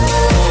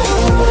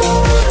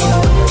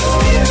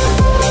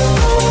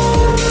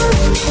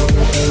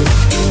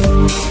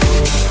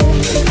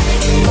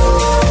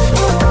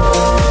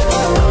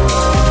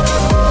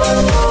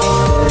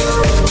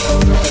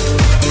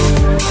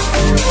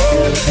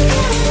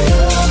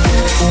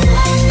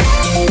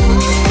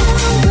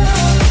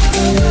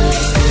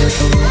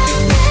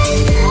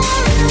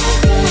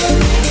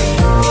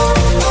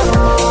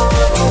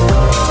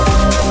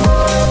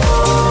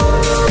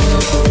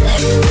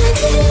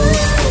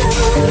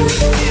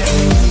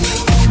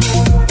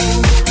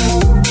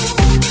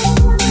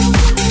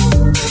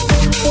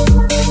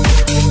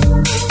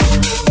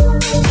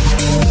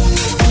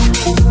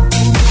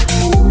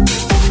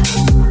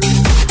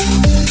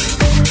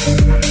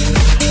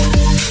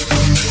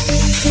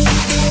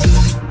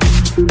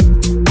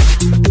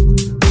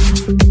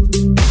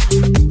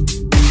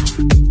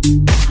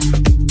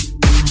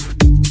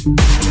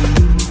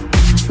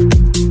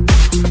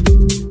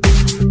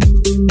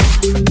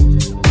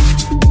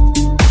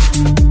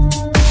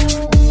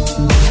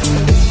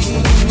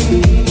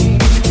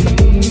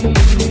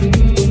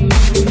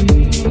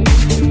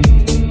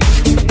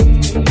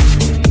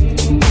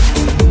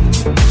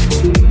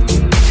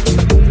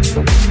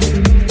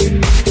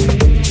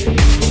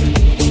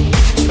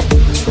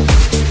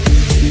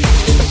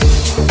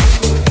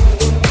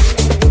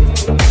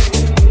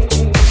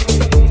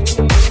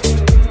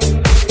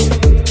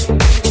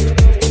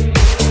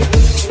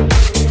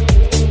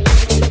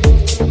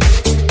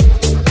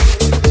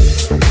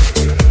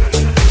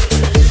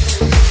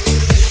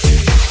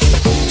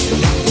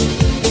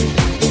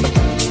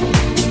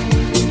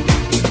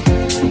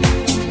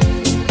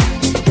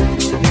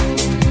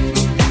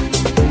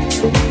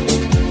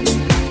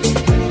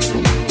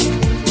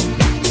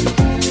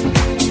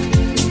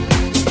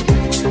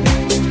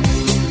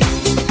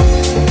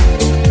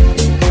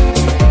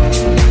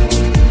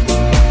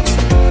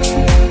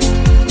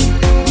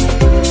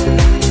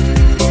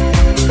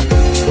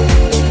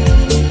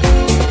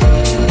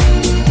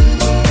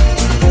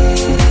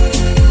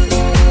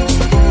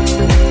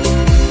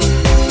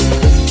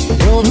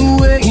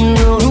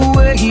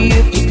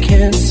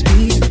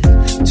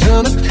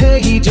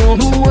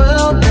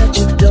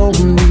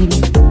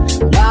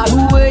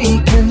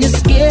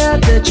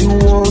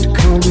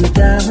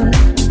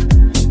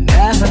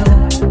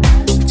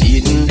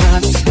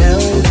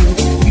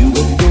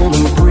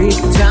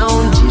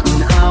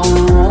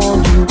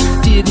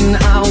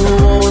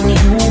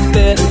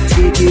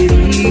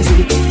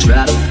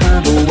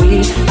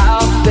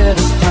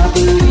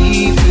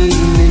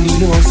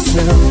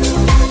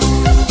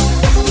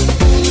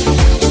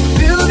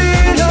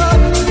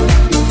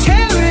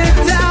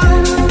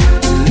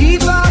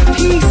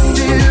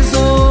 Pieces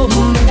on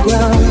the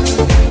ground.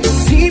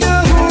 See the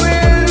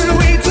wind,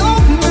 we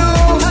don't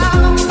know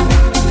how.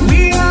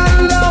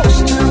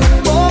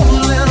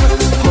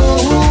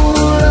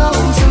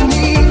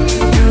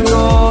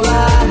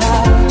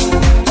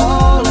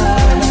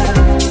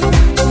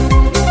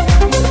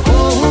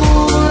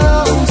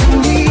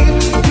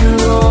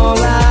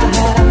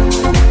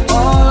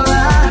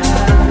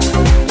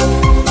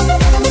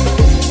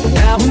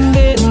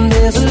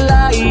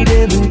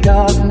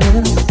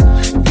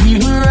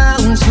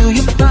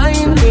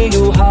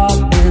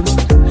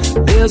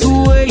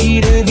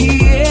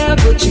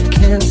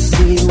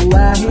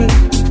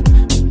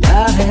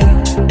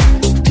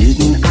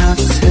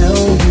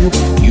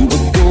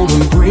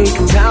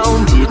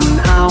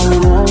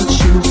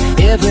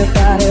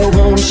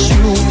 won't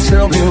you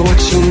tell me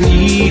what you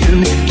need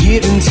and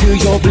give until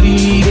you're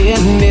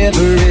bleeding,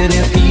 never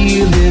any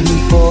feeling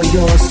for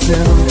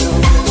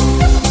yourself.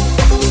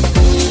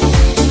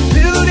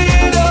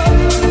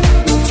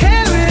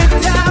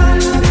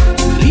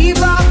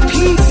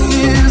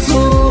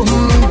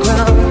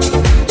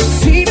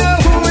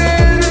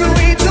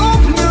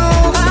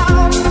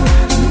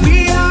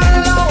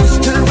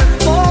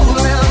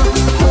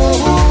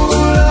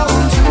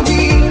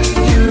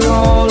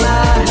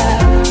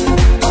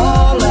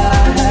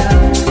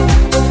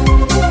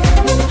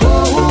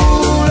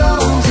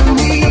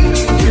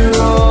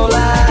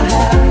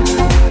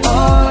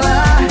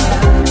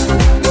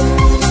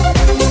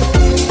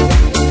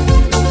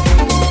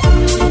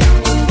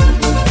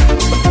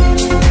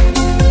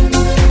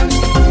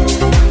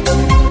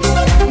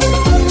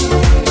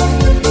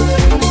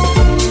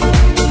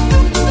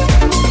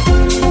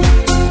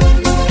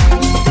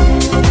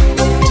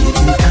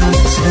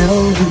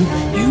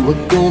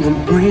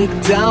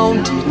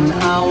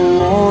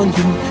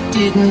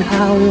 Didn't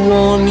I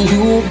warn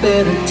you?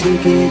 Better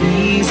take it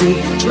easy.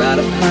 Try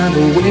to find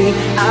a way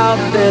out.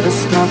 Better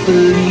stop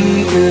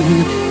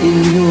believing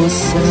in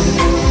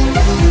yourself.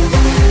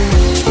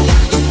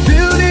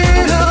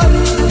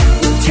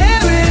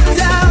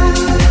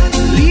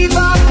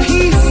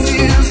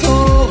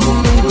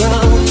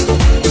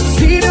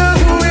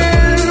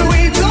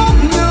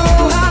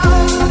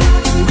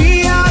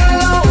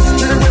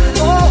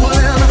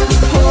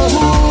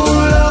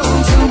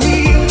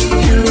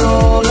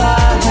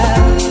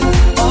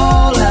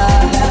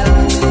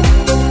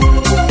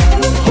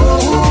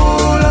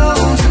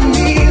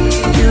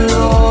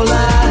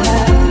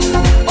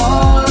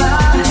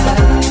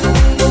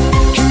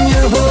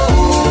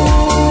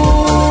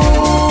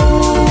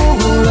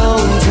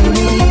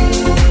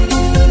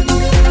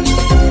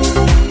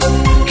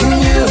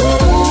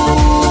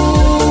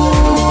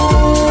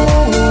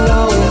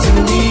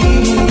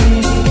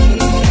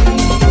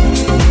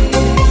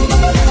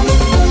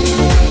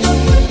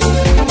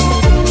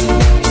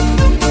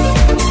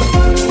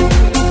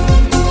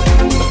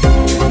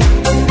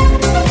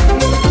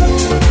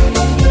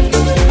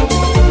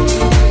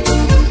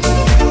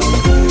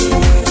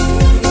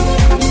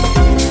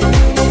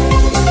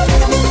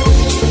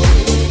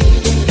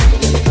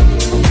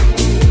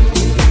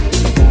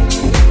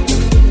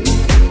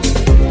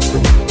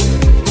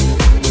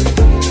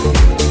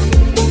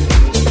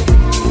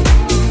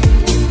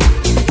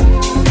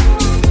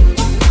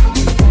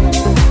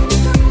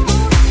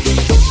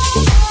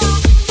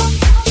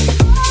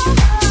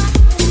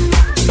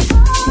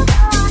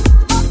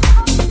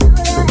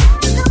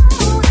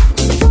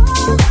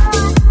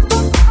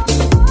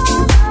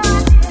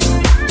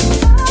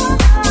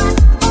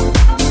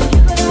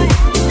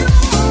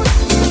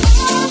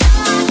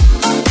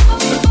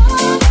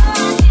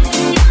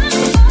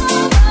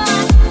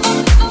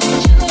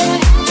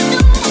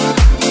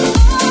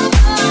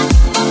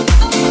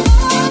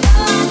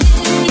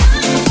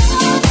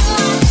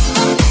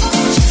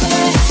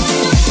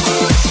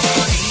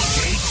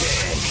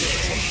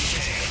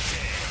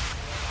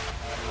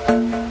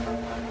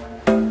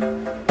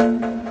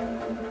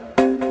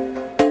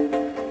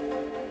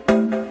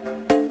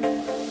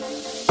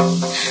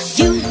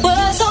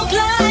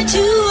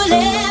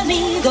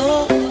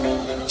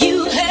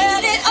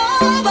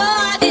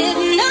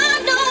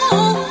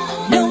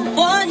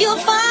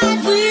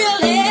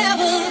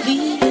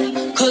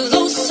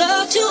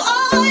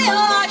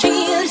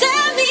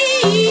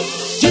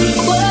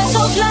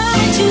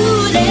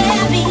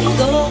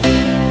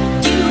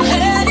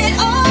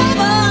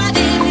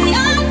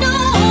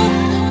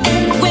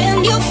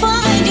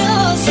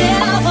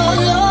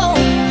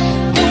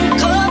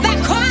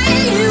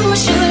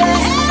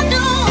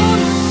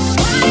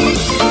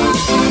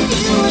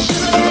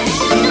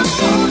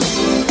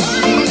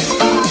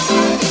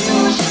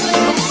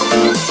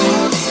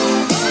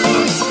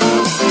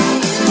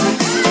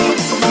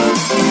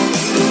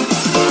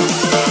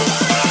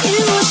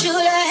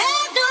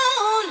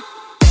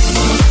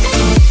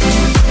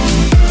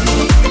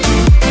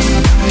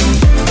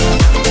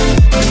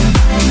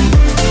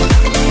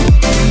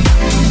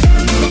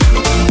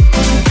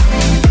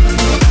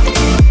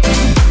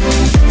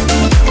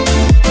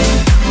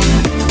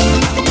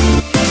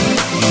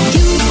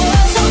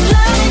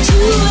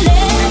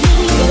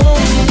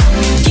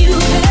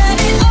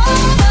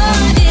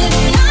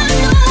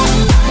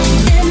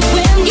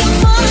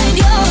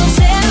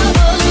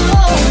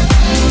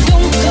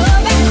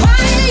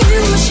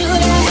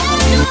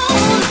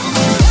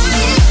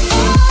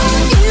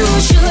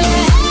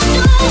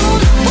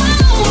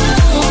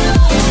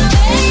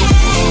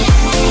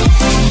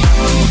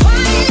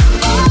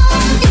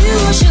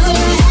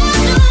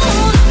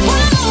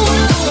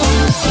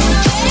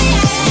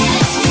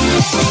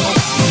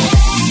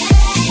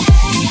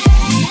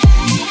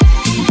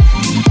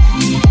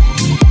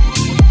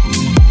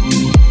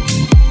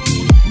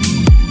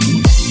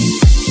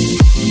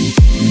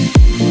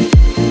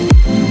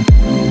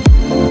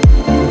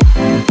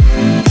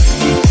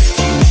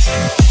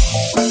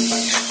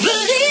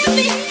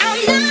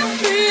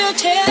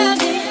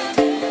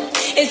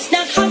 It's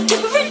not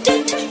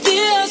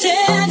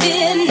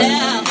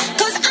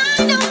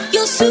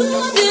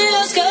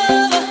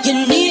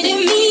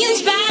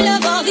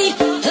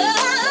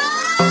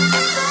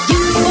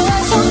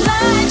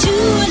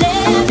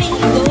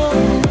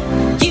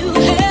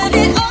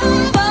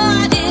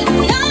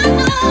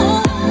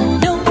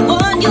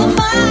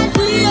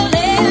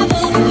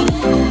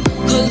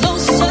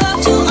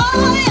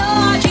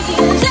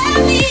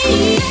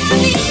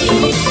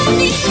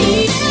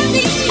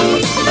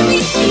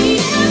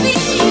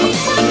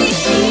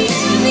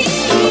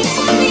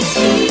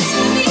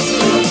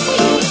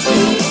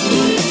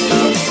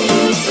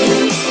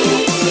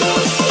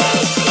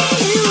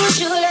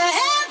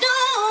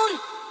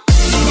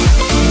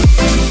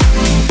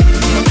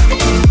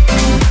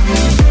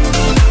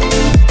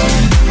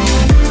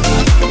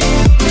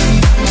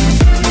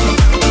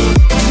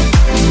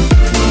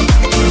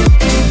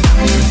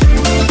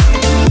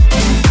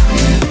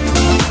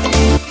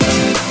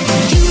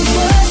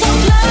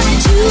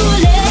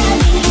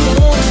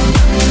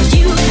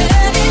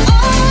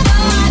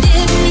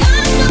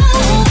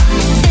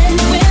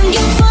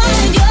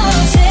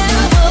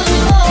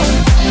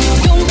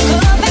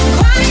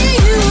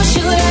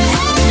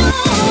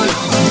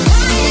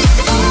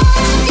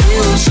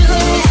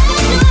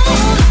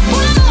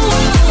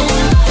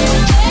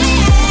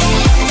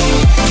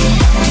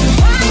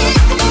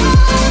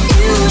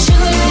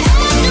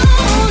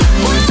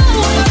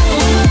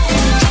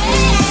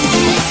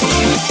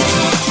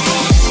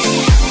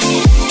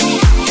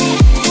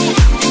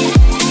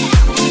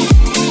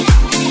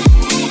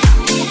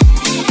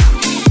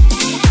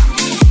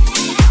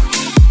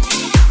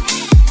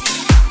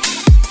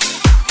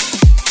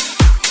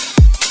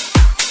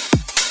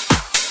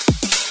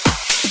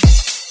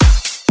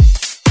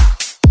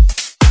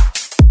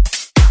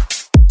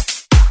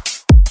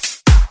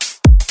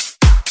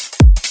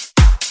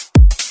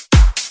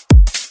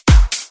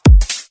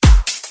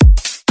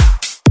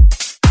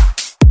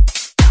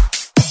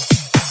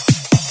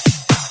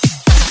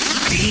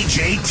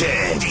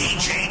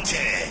DJ.